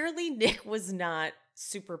clearly Nick was not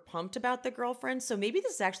super pumped about the girlfriend. So maybe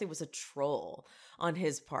this actually was a troll on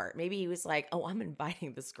his part. Maybe he was like, "Oh, I'm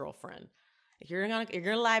inviting this girlfriend. If you're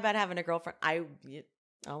gonna lie about having a girlfriend,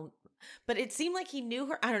 I'll." But it seemed like he knew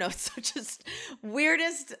her. I don't know. It's just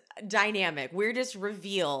weirdest dynamic, weirdest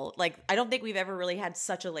reveal. Like, I don't think we've ever really had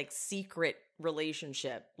such a like secret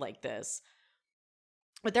relationship like this.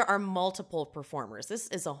 But there are multiple performers. This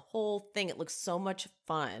is a whole thing. It looks so much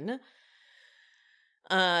fun.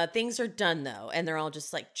 Things are done though, and they're all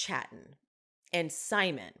just like chatting. And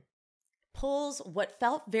Simon pulls what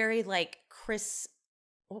felt very like Chris.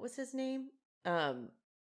 What was his name?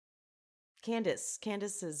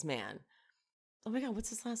 Candace's man. Oh my God, what's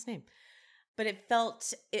his last name? But it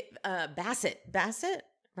felt Bassett,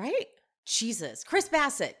 right? Jesus, Chris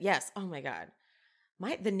Bassett. Yes. Oh my God,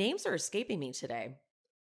 the names are escaping me today.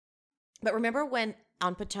 But remember when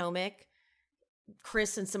on Potomac,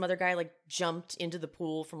 Chris and some other guy like jumped into the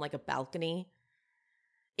pool from like a balcony?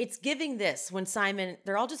 It's giving this when Simon,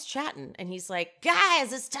 they're all just chatting and he's like,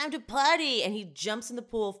 "Guys, it's time to party." And he jumps in the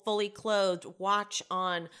pool fully clothed, watch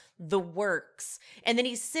on the works. And then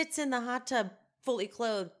he sits in the hot tub fully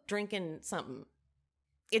clothed, drinking something.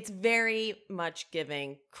 It's very much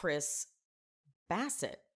giving Chris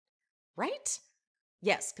Bassett, right?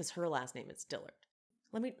 Yes, because her last name is Dillard.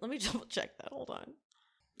 Let me double check that. Hold on.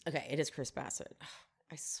 Okay, it is Chris Bassett.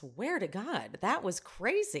 I swear to God, that was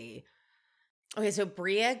crazy. Okay, so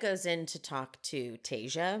Bria goes in to talk to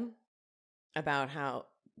Tasia about how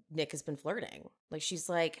Nick has been flirting. Like, she's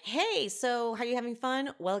like, "Hey, so how are you having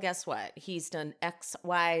fun?" Well, guess what? He's done X,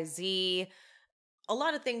 Y, Z, a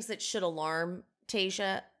lot of things that should alarm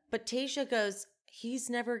Tasia. But Tasia goes, "He's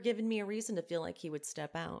never given me a reason to feel like he would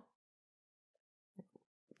step out."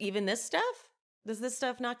 Even this stuff? Does this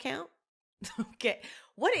stuff not count? Okay,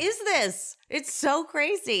 what is this? It's so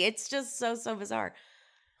crazy. It's just so bizarre.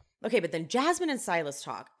 Okay, but then Jasmine and Silas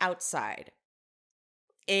talk outside.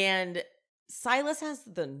 And Silas has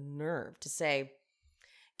the nerve to say,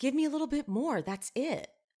 "Give me a little bit more. That's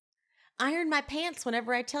it. Iron my pants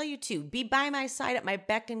whenever I tell you to. Be by my side at my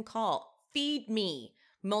beck and call. Feed me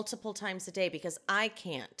multiple times a day because I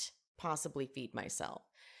can't possibly feed myself."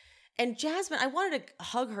 And Jasmine, I wanted to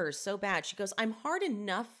hug her so bad. She goes, "I'm hard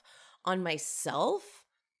enough on myself.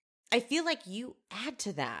 I feel like you add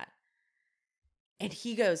to that." And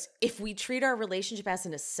he goes, "If we treat our relationship as a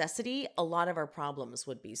necessity, a lot of our problems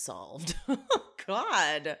would be solved." Oh,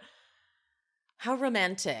 God. How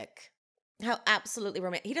romantic. How absolutely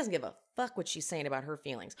romantic. He doesn't give a fuck what she's saying about her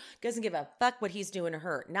feelings. Doesn't give a fuck what he's doing to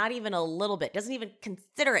her. Not even a little bit. Doesn't even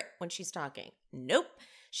consider it when she's talking. Nope.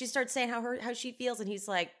 She starts saying how she feels, and he's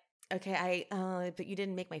like, "Okay, but you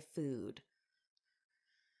didn't make my food."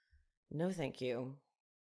 No, thank you.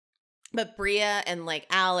 But Bria and like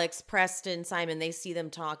Alex, Preston, Simon, they see them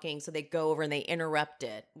talking. So they go over and they interrupt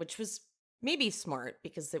it, which was maybe smart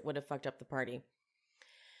because it would have fucked up the party.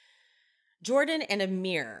 Jordan and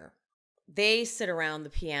Amir, they sit around the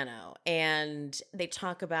piano and they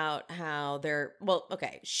talk about how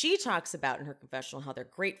she talks about in her confessional how they're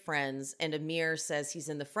great friends. And Amir says he's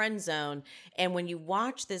in the friend zone. And when you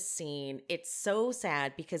watch this scene, it's so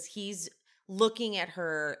sad because he's looking at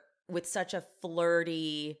her with such a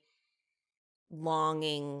flirty,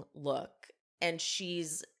 longing look, and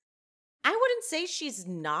I wouldn't say she's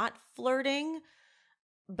not flirting,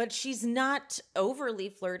 but she's not overly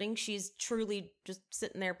flirting. She's truly just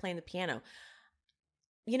sitting there playing the piano.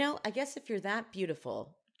 I guess if you're that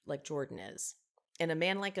beautiful, like Jordan is, and a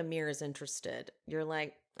man like Amir is interested, you're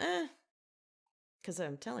like, because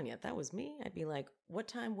I'm telling you, if that was me, I'd be like, what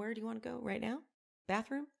time, where do you want to go right now?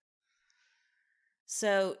 Bathroom?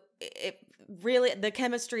 So it really, the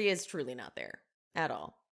chemistry is truly not there at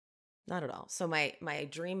all. Not at all. So my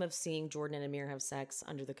dream of seeing Jordan and Amir have sex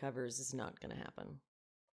under the covers is not going to happen.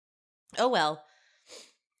 Oh, well.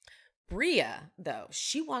 Bria, though,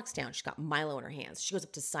 she walks down. She's got Milo in her hands. She goes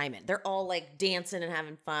up to Simon. They're all like dancing and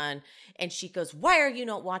having fun. And she goes, why are you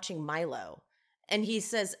not watching Milo? And he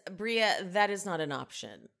says, Bria, that is not an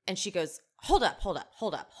option. And she goes, hold up. She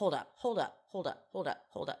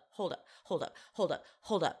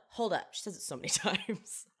says it so many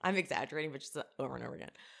times. I'm exaggerating, but she says it over and over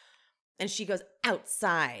again. And she goes,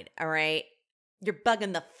 outside, all right? You're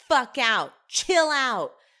bugging the fuck out. Chill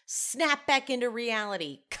out. Snap back into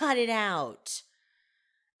reality. Cut it out.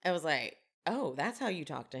 I was like, oh, that's how you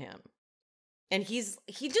talk to him. And he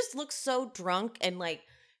just looks so drunk and like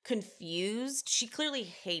confused. She clearly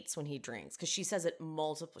hates when he drinks because she said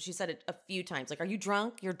it a few times. Like, are you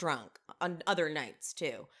drunk? You're drunk. On other nights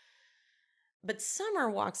too. But Summer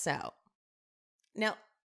walks out. Now,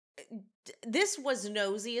 this was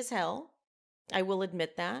nosy as hell. I will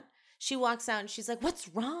admit that. She walks out and she's like, what's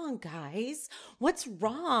wrong, guys? What's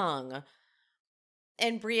wrong?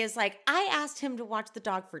 And Bria's like, I asked him to watch the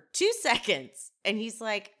dog for 2 seconds. And he's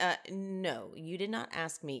like, no, you did not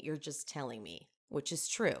ask me. You're just telling me, which is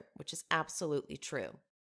true, which is absolutely true.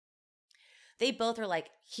 They both are like,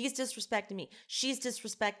 he's disrespecting me. She's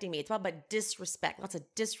disrespecting me. It's all about disrespect. Lots of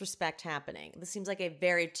disrespect happening. This seems like a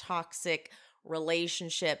very toxic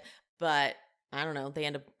relationship, but I don't know. They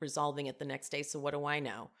end up resolving it the next day. So what do I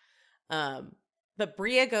know? But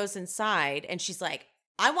Bria goes inside and she's like,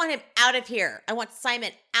 I want him out of here. I want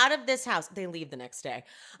Simon out of this house. They leave the next day.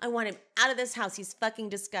 I want him out of this house. He's fucking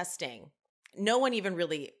disgusting. No one even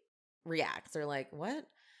really reacts. They're like, what?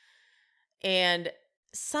 And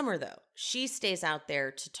Summer, though, she stays out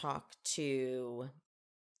there to talk to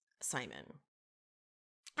Simon.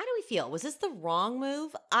 How do we feel? Was this the wrong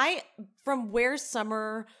move? From where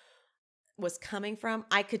Summer was coming from,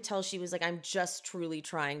 I could tell she was like, I'm just truly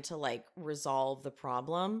trying to like resolve the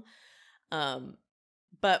problem.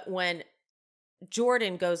 But when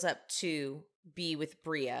Jordan goes up to be with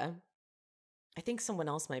Bria, I think someone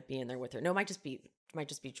else might be in there with her. No, it might just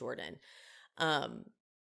be Jordan.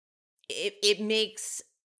 It makes,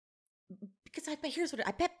 because I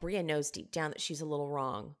bet Bria knows deep down that she's a little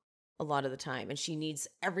wrong a lot of the time, and she needs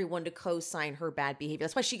everyone to co-sign her bad behavior.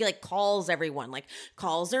 That's why she like calls everyone, like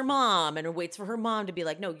calls her mom and waits for her mom to be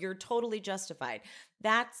like, no, you're totally justified.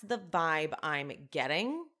 That's the vibe I'm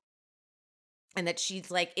getting. And that she's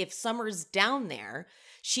like, if Summer's down there,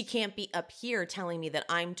 she can't be up here telling me that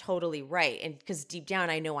I'm totally right. And because deep down,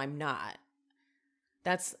 I know I'm not.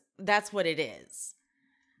 That's what it is.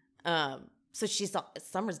 So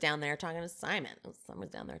Summer's down there talking to Simon.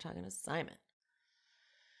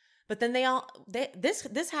 But then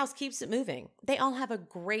this house keeps it moving. They all have a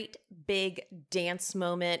great big dance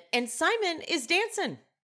moment. And Simon is dancing.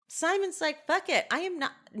 Simon's like, fuck it.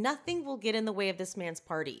 Nothing will get in the way of this man's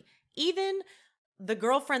party. Even the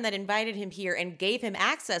girlfriend that invited him here and gave him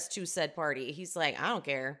access to said party. He's like, I don't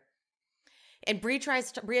care. And Bria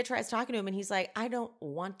tries talking to him and he's like, I don't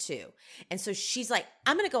want to. And so she's like,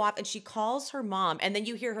 I'm going to go off. And she calls her mom. And then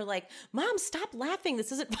you hear her like, Mom, stop laughing.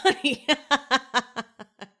 This isn't funny.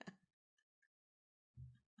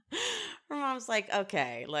 Her mom's like,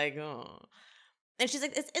 okay, like, oh. And she's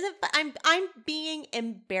like, I'm being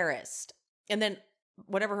embarrassed. And then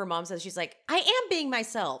whatever her mom says, she's like, I am being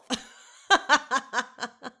myself.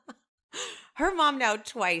 Her mom now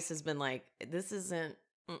twice has been like, this isn't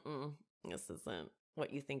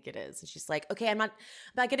what you think it is. And she's like, okay, I'm not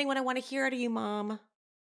getting what I want to hear out of you, Mom.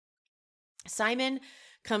 Simon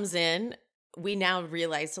comes in. We now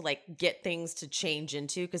realize to like get things to change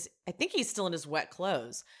into, because I think he's still in his wet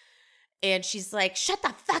clothes. And she's like, shut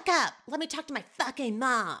the fuck up. Let me talk to my fucking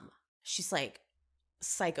mom. She's like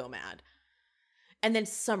psycho mad. And then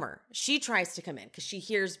Summer, she tries to come in because she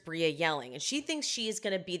hears Bria yelling and she thinks she is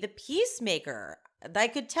going to be the peacemaker. I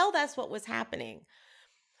could tell that's what was happening.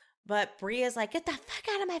 But Bria's like, get the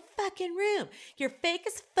fuck out of my fucking room. You're fake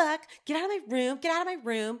as fuck. Get out of my room. Get out of my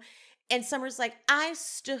room. And Summer's like, I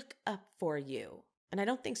stook up for you. And I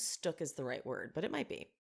don't think stook is the right word, but it might be.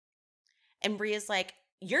 And Bria's like,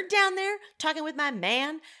 you're down there talking with my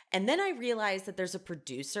man. And then I realized that there's a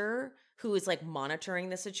producer who is like monitoring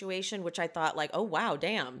the situation, which I thought like, oh, wow,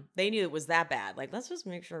 damn. They knew it was that bad. Like, let's just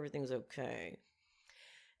make sure everything's okay.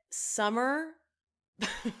 Summer,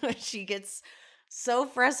 she gets so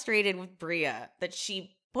frustrated with Bria that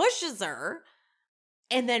she pushes her,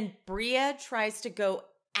 and then Bria tries to go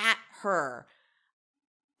at her.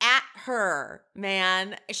 At her,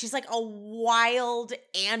 man. She's like a wild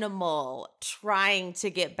animal trying to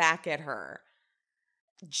get back at her.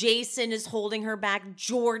 Jason is holding her back.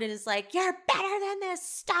 Jordan is like, you're better than this.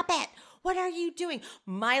 Stop it. What are you doing?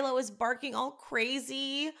 Milo is barking all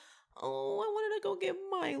crazy. Oh, I wanted to go get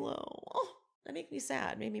Milo. Oh, that made me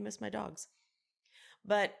sad. Made me miss my dogs.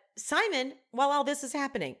 But Simon, while all this is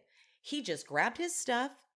happening, he just grabbed his stuff,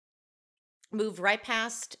 moved right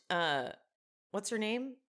past, what's her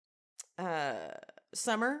name?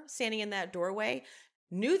 Summer, standing in that doorway,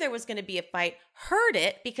 knew there was going to be a fight, heard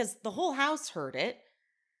it because the whole house heard it,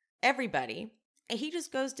 everybody, and he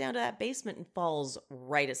just goes down to that basement and falls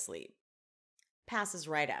right asleep. Passes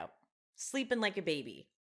right out, sleeping like a baby.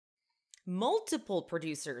 Multiple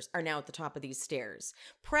producers are now at the top of these stairs.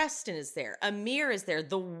 Preston is there. Amir is there.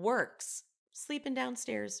 The works. Sleeping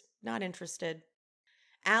downstairs. Not interested.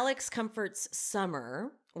 Alex comforts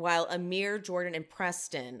Summer, while Amir, Jordan, and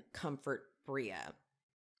Preston comfort Bria.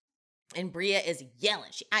 And Bria is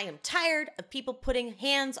yelling. I am tired of people putting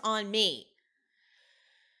hands on me.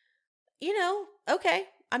 You know, okay,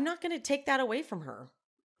 I'm not going to take that away from her.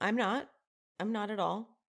 I'm not at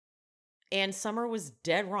all. And Summer was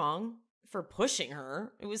dead wrong for pushing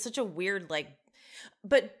her. It was such a weird,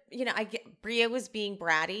 but, you know, I get Bria was being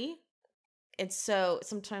bratty. And so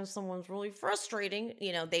sometimes someone's really frustrating,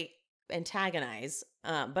 you know, they antagonize.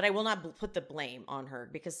 But I will not put the blame on her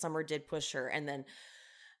because Summer did push her. And then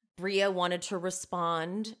Bria wanted to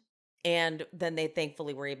respond. And then they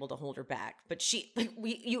thankfully were able to hold her back. But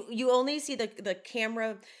you only see the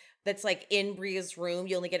camera that's like in Bria's room.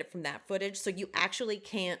 You only get it from that footage. So you actually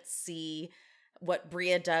can't see what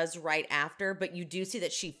Bria does right after, but you do see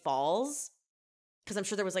that she falls. Because I'm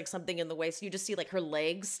sure there was like something in the way. So you just see like her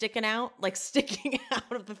legs sticking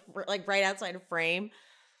out of the, like right outside of frame.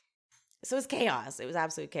 So it was chaos. It was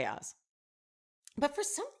absolute chaos. But for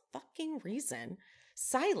some fucking reason,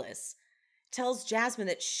 Silas tells Jasmine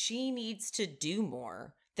that she needs to do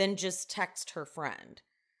more than just text her friend.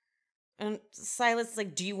 And Silas is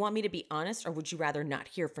like, do you want me to be honest or would you rather not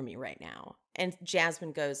hear from me right now? And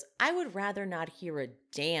Jasmine goes, I would rather not hear a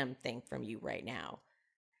damn thing from you right now.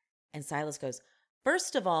 And Silas goes,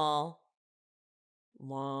 first of all,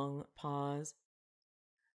 long pause,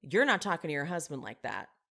 you're not talking to your husband like that.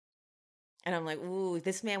 And I'm like, ooh,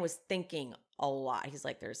 this man was thinking a lot. He's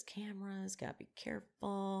like, there's cameras, gotta be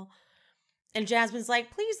careful. And Jasmine's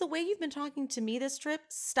like, please, the way you've been talking to me this trip,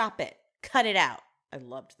 stop it. Cut it out. I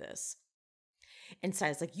loved this. And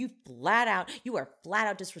Silas like, you are flat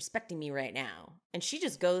out disrespecting me right now. And she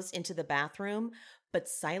just goes into the bathroom, but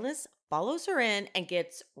Silas follows her in and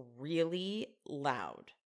gets really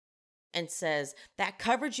loud and says, that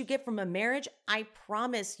coverage you get from a marriage, I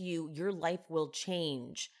promise you, your life will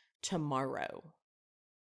change tomorrow.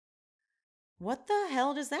 What the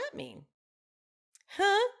hell does that mean?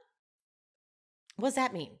 Huh? What does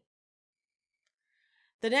that mean?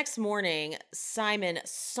 The next morning, Simon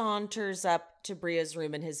saunters up to Bria's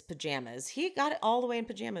room in his pajamas. He got it all the way in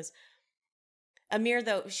pajamas. Amir,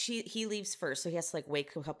 though, he leaves first, so he has to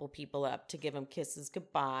wake a couple people up to give him kisses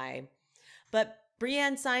goodbye. But Bria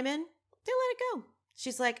and Simon, they let it go.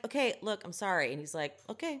 She's like, okay, look, I'm sorry. And he's like,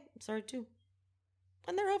 okay, I'm sorry too.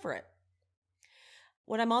 And they're over it.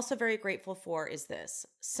 What I'm also very grateful for is this.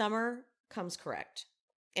 Summer comes correct.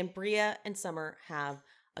 And Bria and Summer have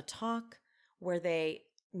a talk where they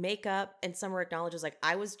make up and Summer acknowledges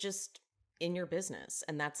I was just in your business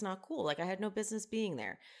and that's not cool. I had no business being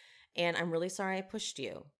there. And I'm really sorry I pushed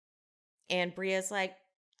you. And Bria's like,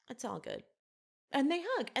 it's all good. And they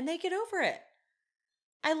hug and they get over it.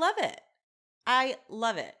 I love it. I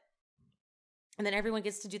love it. And then everyone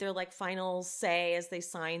gets to do their final say as they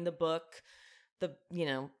sign the book, the,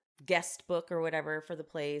 guest book or whatever for the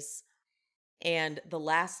place. And the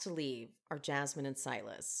last to leave are Jasmine and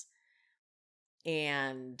Silas.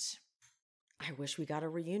 And I wish we got a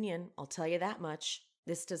reunion. I'll tell you that much.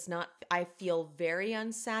 This does not, I feel very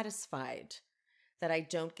unsatisfied that I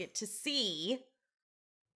don't get to see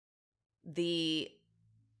the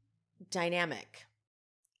dynamic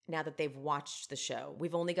now that they've watched the show.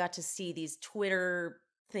 We've only got to see these Twitter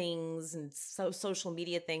things and social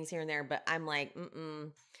media things here and there, but I'm like,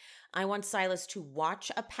 I want Silas to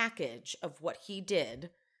watch a package of what he did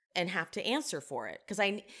and have to answer for it.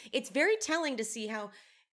 Because it's very telling to see how,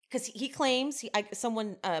 because he claims,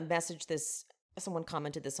 someone messaged this, someone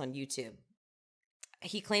commented this on YouTube.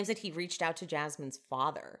 He claims that he reached out to Jasmine's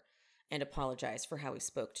father and apologized for how he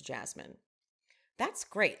spoke to Jasmine. That's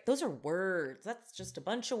great. Those are words. That's just a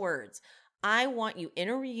bunch of words. I want you in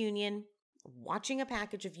a reunion, watching a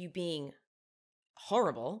package of you being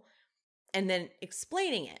horrible, and then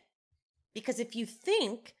explaining it. Because if you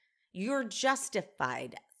think you're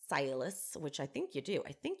justified, Silas, which I think you do,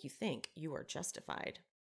 I think you think you are justified.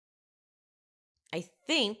 I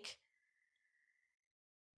think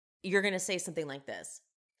you're going to say something like this.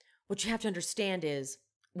 What you have to understand is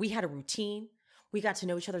we had a routine. We got to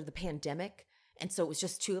know each other through the pandemic. And so it was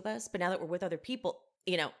just two of us. But now that we're with other people,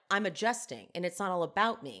 I'm adjusting and it's not all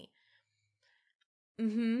about me.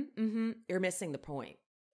 You're missing the point.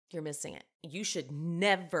 You're missing it. You should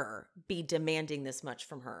never be demanding this much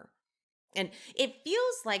from her. And it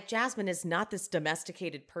feels like Jasmine is not this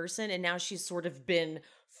domesticated person. And now she's sort of been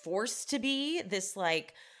forced to be this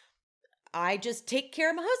like, I just take care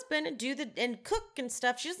of my husband and cook and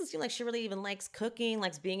stuff. She doesn't seem like she really even likes cooking,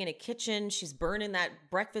 likes being in a kitchen. She's burning that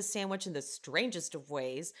breakfast sandwich in the strangest of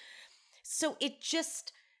ways. So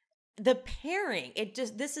the pairing,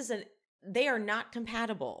 they are not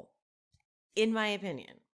compatible, in my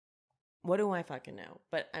opinion. What do I fucking know?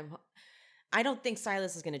 But I don't think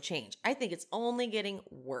Silas is going to change. I think it's only getting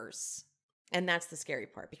worse. And that's the scary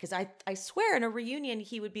part, because I swear in a reunion,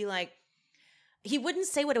 he would be like, he wouldn't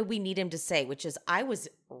say what we need him to say, which is, I was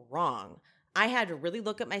wrong. I had to really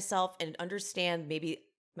look at myself and understand maybe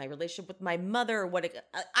my relationship with my mother, or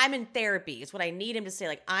I'm in therapy is what I need him to say.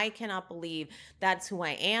 Like, I cannot believe that's who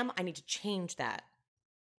I am. I need to change that.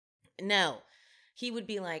 No, he would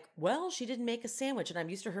be like, well, she didn't make a sandwich and I'm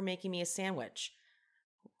used to her making me a sandwich.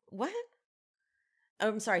 What? Oh,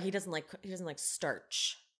 I'm sorry. He doesn't like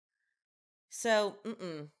starch. So,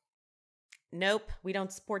 nope. We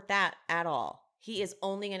don't support that at all. He is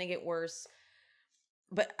only going to get worse.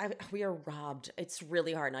 But we are robbed. It's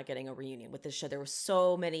really hard not getting a reunion with this show. There were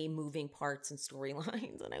so many moving parts and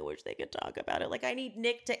storylines, and I wish they could talk about it. Like, I need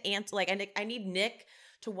Nick to answer. Like, I need Nick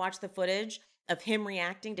to watch the footage of him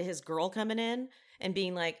reacting to his girl coming in and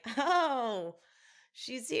being like, "Oh,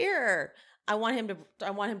 she's here." I want him to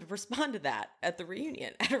respond to that at the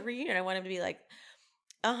reunion. At a reunion, I want him to be like,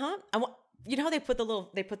 "Uh-huh." You know how they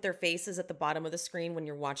put their faces at the bottom of the screen when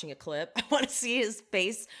you're watching a clip? I want to see his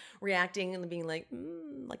face reacting and being like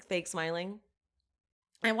fake smiling.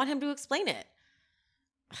 I want him to explain it.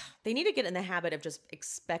 They need to get in the habit of just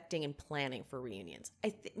expecting and planning for reunions.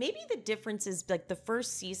 Maybe the difference is like the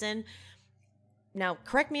first season. Now,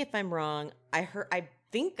 correct me if I'm wrong.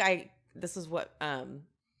 This is what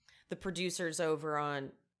the producers over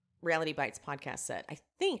on Reality Bites podcast said. I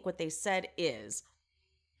think what they said is,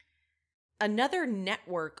 another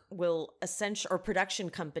network will production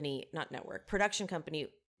company,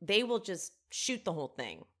 they will just shoot the whole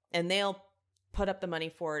thing and they'll put up the money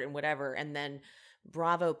for it and whatever. And then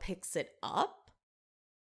Bravo picks it up,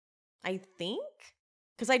 I think.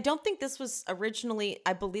 Because I don't think this was originally,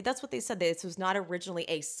 I believe that's what they said. This was not originally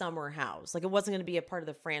a Summer House. Like, it wasn't going to be a part of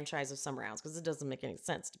the franchise of Summer House, because it doesn't make any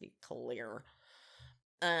sense, to be clear.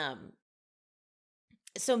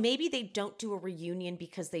 So maybe they don't do a reunion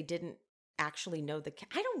because they didn't actually know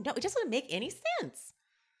I don't know. It doesn't make any sense.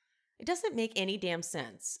 It doesn't make any damn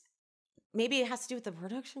sense. Maybe it has to do with the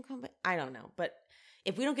production company. I don't know. But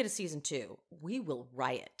if we don't get a season 2, we will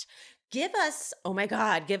riot. Give us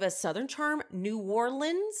Southern Charm, New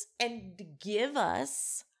Orleans, and give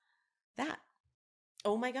us that.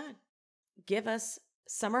 Oh my God. Give us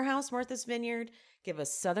Summer House, Martha's Vineyard. Give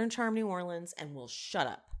us Southern Charm, New Orleans, and we'll shut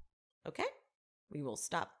up. Okay? We will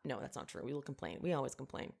stop. No, that's not true. We will complain. We always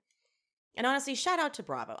complain. And honestly, shout out to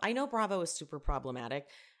Bravo. I know Bravo is super problematic.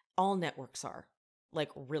 All networks are, like,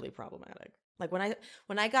 really problematic. Like,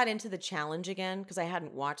 when I got into the challenge again, because I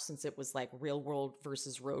hadn't watched since it was like Real World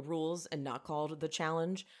versus Road Rules and not called the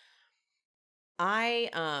challenge, I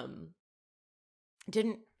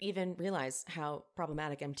didn't even realize how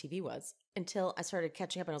problematic MTV was until I started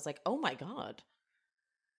catching up, and I was like, oh my God.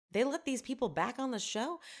 They let these people back on the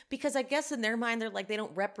show? Because I guess in their mind, they're like, they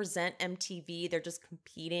don't represent MTV. They're just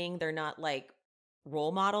competing. They're not like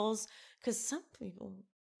role models. Because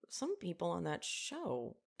some people on that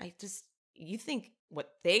show, you think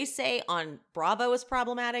what they say on Bravo is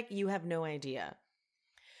problematic. You have no idea.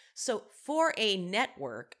 So for a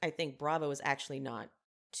network, I think Bravo is actually not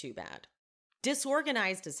too bad.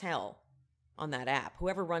 Disorganized as hell on that app.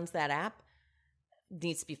 Whoever runs that app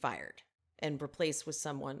needs to be fired and replaced with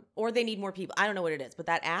someone, or they need more people. I don't know what it is, but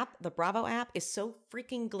that app, the Bravo app, is so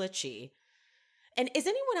freaking glitchy. And is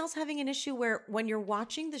anyone else having an issue where when you're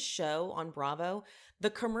watching the show on Bravo, the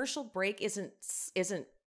commercial break isn't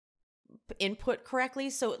input correctly?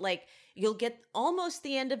 So like you'll get almost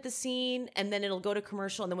the end of the scene and then it'll go to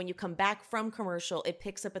commercial. And then when you come back from commercial, it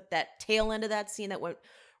picks up at that tail end of that scene that went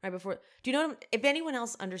right before. Do you know if anyone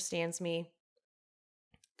else understands me?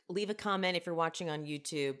 Leave a comment if you're watching on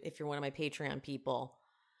YouTube. If you're one of my Patreon people,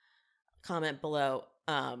 comment below.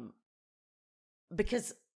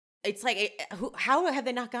 Because it's like, how have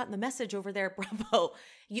they not gotten the message over there? Bravo.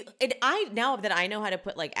 Now that I know how to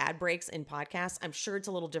put like ad breaks in podcasts, I'm sure it's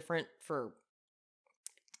a little different for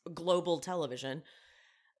global television,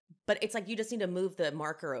 but it's like you just need to move the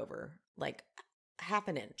marker over like half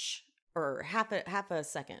an inch or half a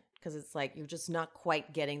second, because it's like you're just not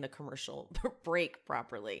quite getting the commercial break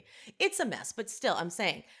properly. It's a mess, but still, I'm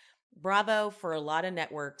saying Bravo for a lot of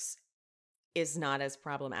networks is not as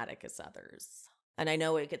problematic as others. And I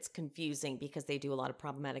know it gets confusing because they do a lot of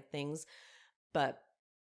problematic things, but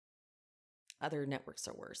other networks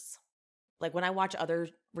are worse. Like when I watch other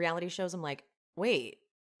reality shows, I'm like, wait,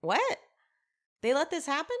 what? They let this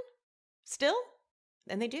happen still?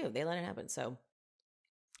 And they do. They let it happen. So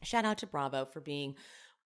shout out to Bravo for being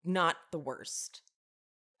not the worst.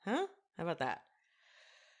 Huh? How about that?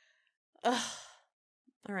 Ugh.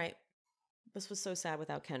 All right. This was so sad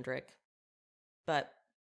without Kendrick. But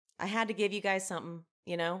I had to give you guys something,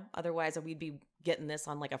 you know? Otherwise, we'd be getting this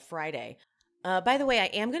on like a Friday. By the way, I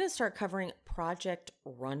am going to start covering Project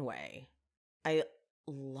Runway. I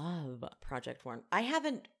love Project Runway. I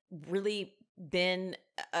haven't really been,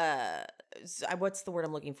 what's the word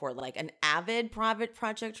I'm looking for? Like an avid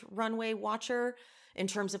Project Runway watcher in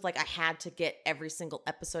terms of like I had to get every single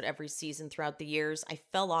episode every season throughout the years. I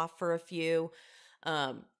fell off for a few,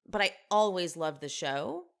 but I always loved the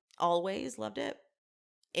show. Always loved it.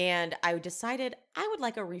 And I decided I would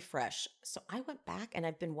like a refresh. So I went back and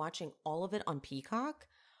I've been watching all of it on Peacock.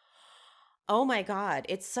 Oh my God.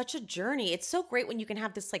 It's such a journey. It's so great when you can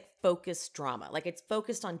have this like focused drama. Like it's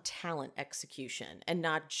focused on talent execution and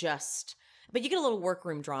not just, but you get a little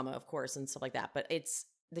workroom drama, of course, and stuff like that. But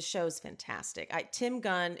the show's fantastic. Tim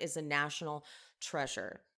Gunn is a national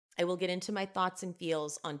treasure. I will get into my thoughts and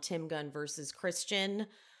feels on Tim Gunn versus Christian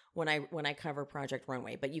when I cover Project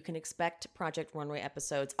Runway, but you can expect Project Runway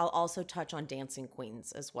episodes. I'll also touch on Dancing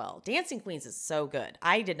Queens as well. Dancing Queens is so good.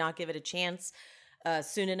 I did not give it a chance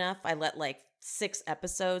soon enough. I let like 6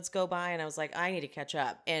 episodes go by and I was like, I need to catch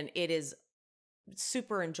up. And it is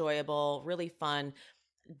super enjoyable, really fun.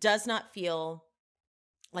 Does not feel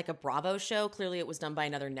like a Bravo show. Clearly it was done by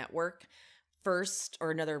another network first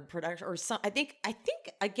or another production or some, I think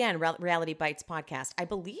again, Reality Bites podcast, I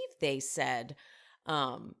believe they said,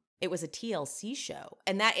 it was a TLC show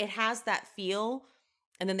and that it has that feel.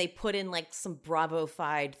 And then they put in like some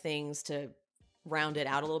Bravo-fied things to round it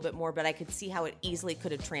out a little bit more, but I could see how it easily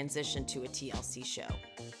could have transitioned to a TLC show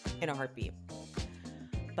in a heartbeat.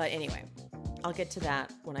 But anyway, I'll get to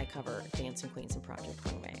that when I cover Dancing Queens and Project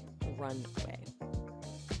Runway.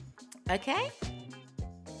 Okay?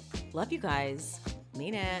 Love you guys.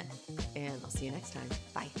 Mean it. And I'll see you next time.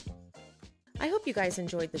 Bye. I hope you guys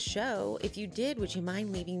enjoyed the show. If you did, would you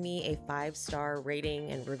mind leaving me a 5-star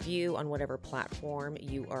rating and review on whatever platform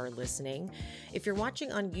you are listening? If you're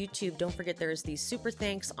watching on YouTube, don't forget there's the super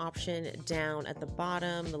thanks option down at the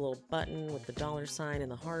bottom, the little button with the $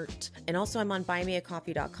 and the heart. And also I'm on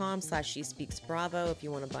buymeacoffee.com/SheSpeaksBravo if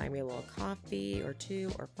you want to buy me a little coffee or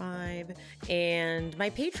 2 or 5. And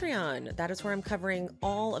my Patreon, that is where I'm covering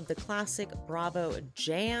all of the classic Bravo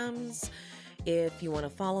jams. If you want to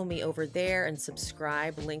follow me over there and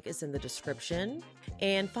subscribe, link is in the description.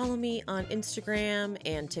 And follow me on Instagram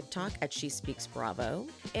and TikTok at She Speaks Bravo.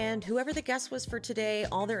 And whoever the guest was for today,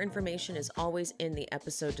 all their information is always in the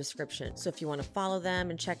episode description. So if you want to follow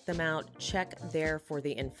them and check them out, check there for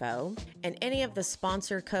the info. And any of the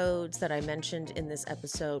sponsor codes that I mentioned in this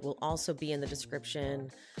episode will also be in the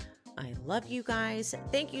description. I love you guys.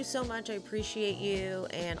 Thank you so much. I appreciate you.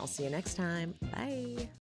 And I'll see you next time. Bye.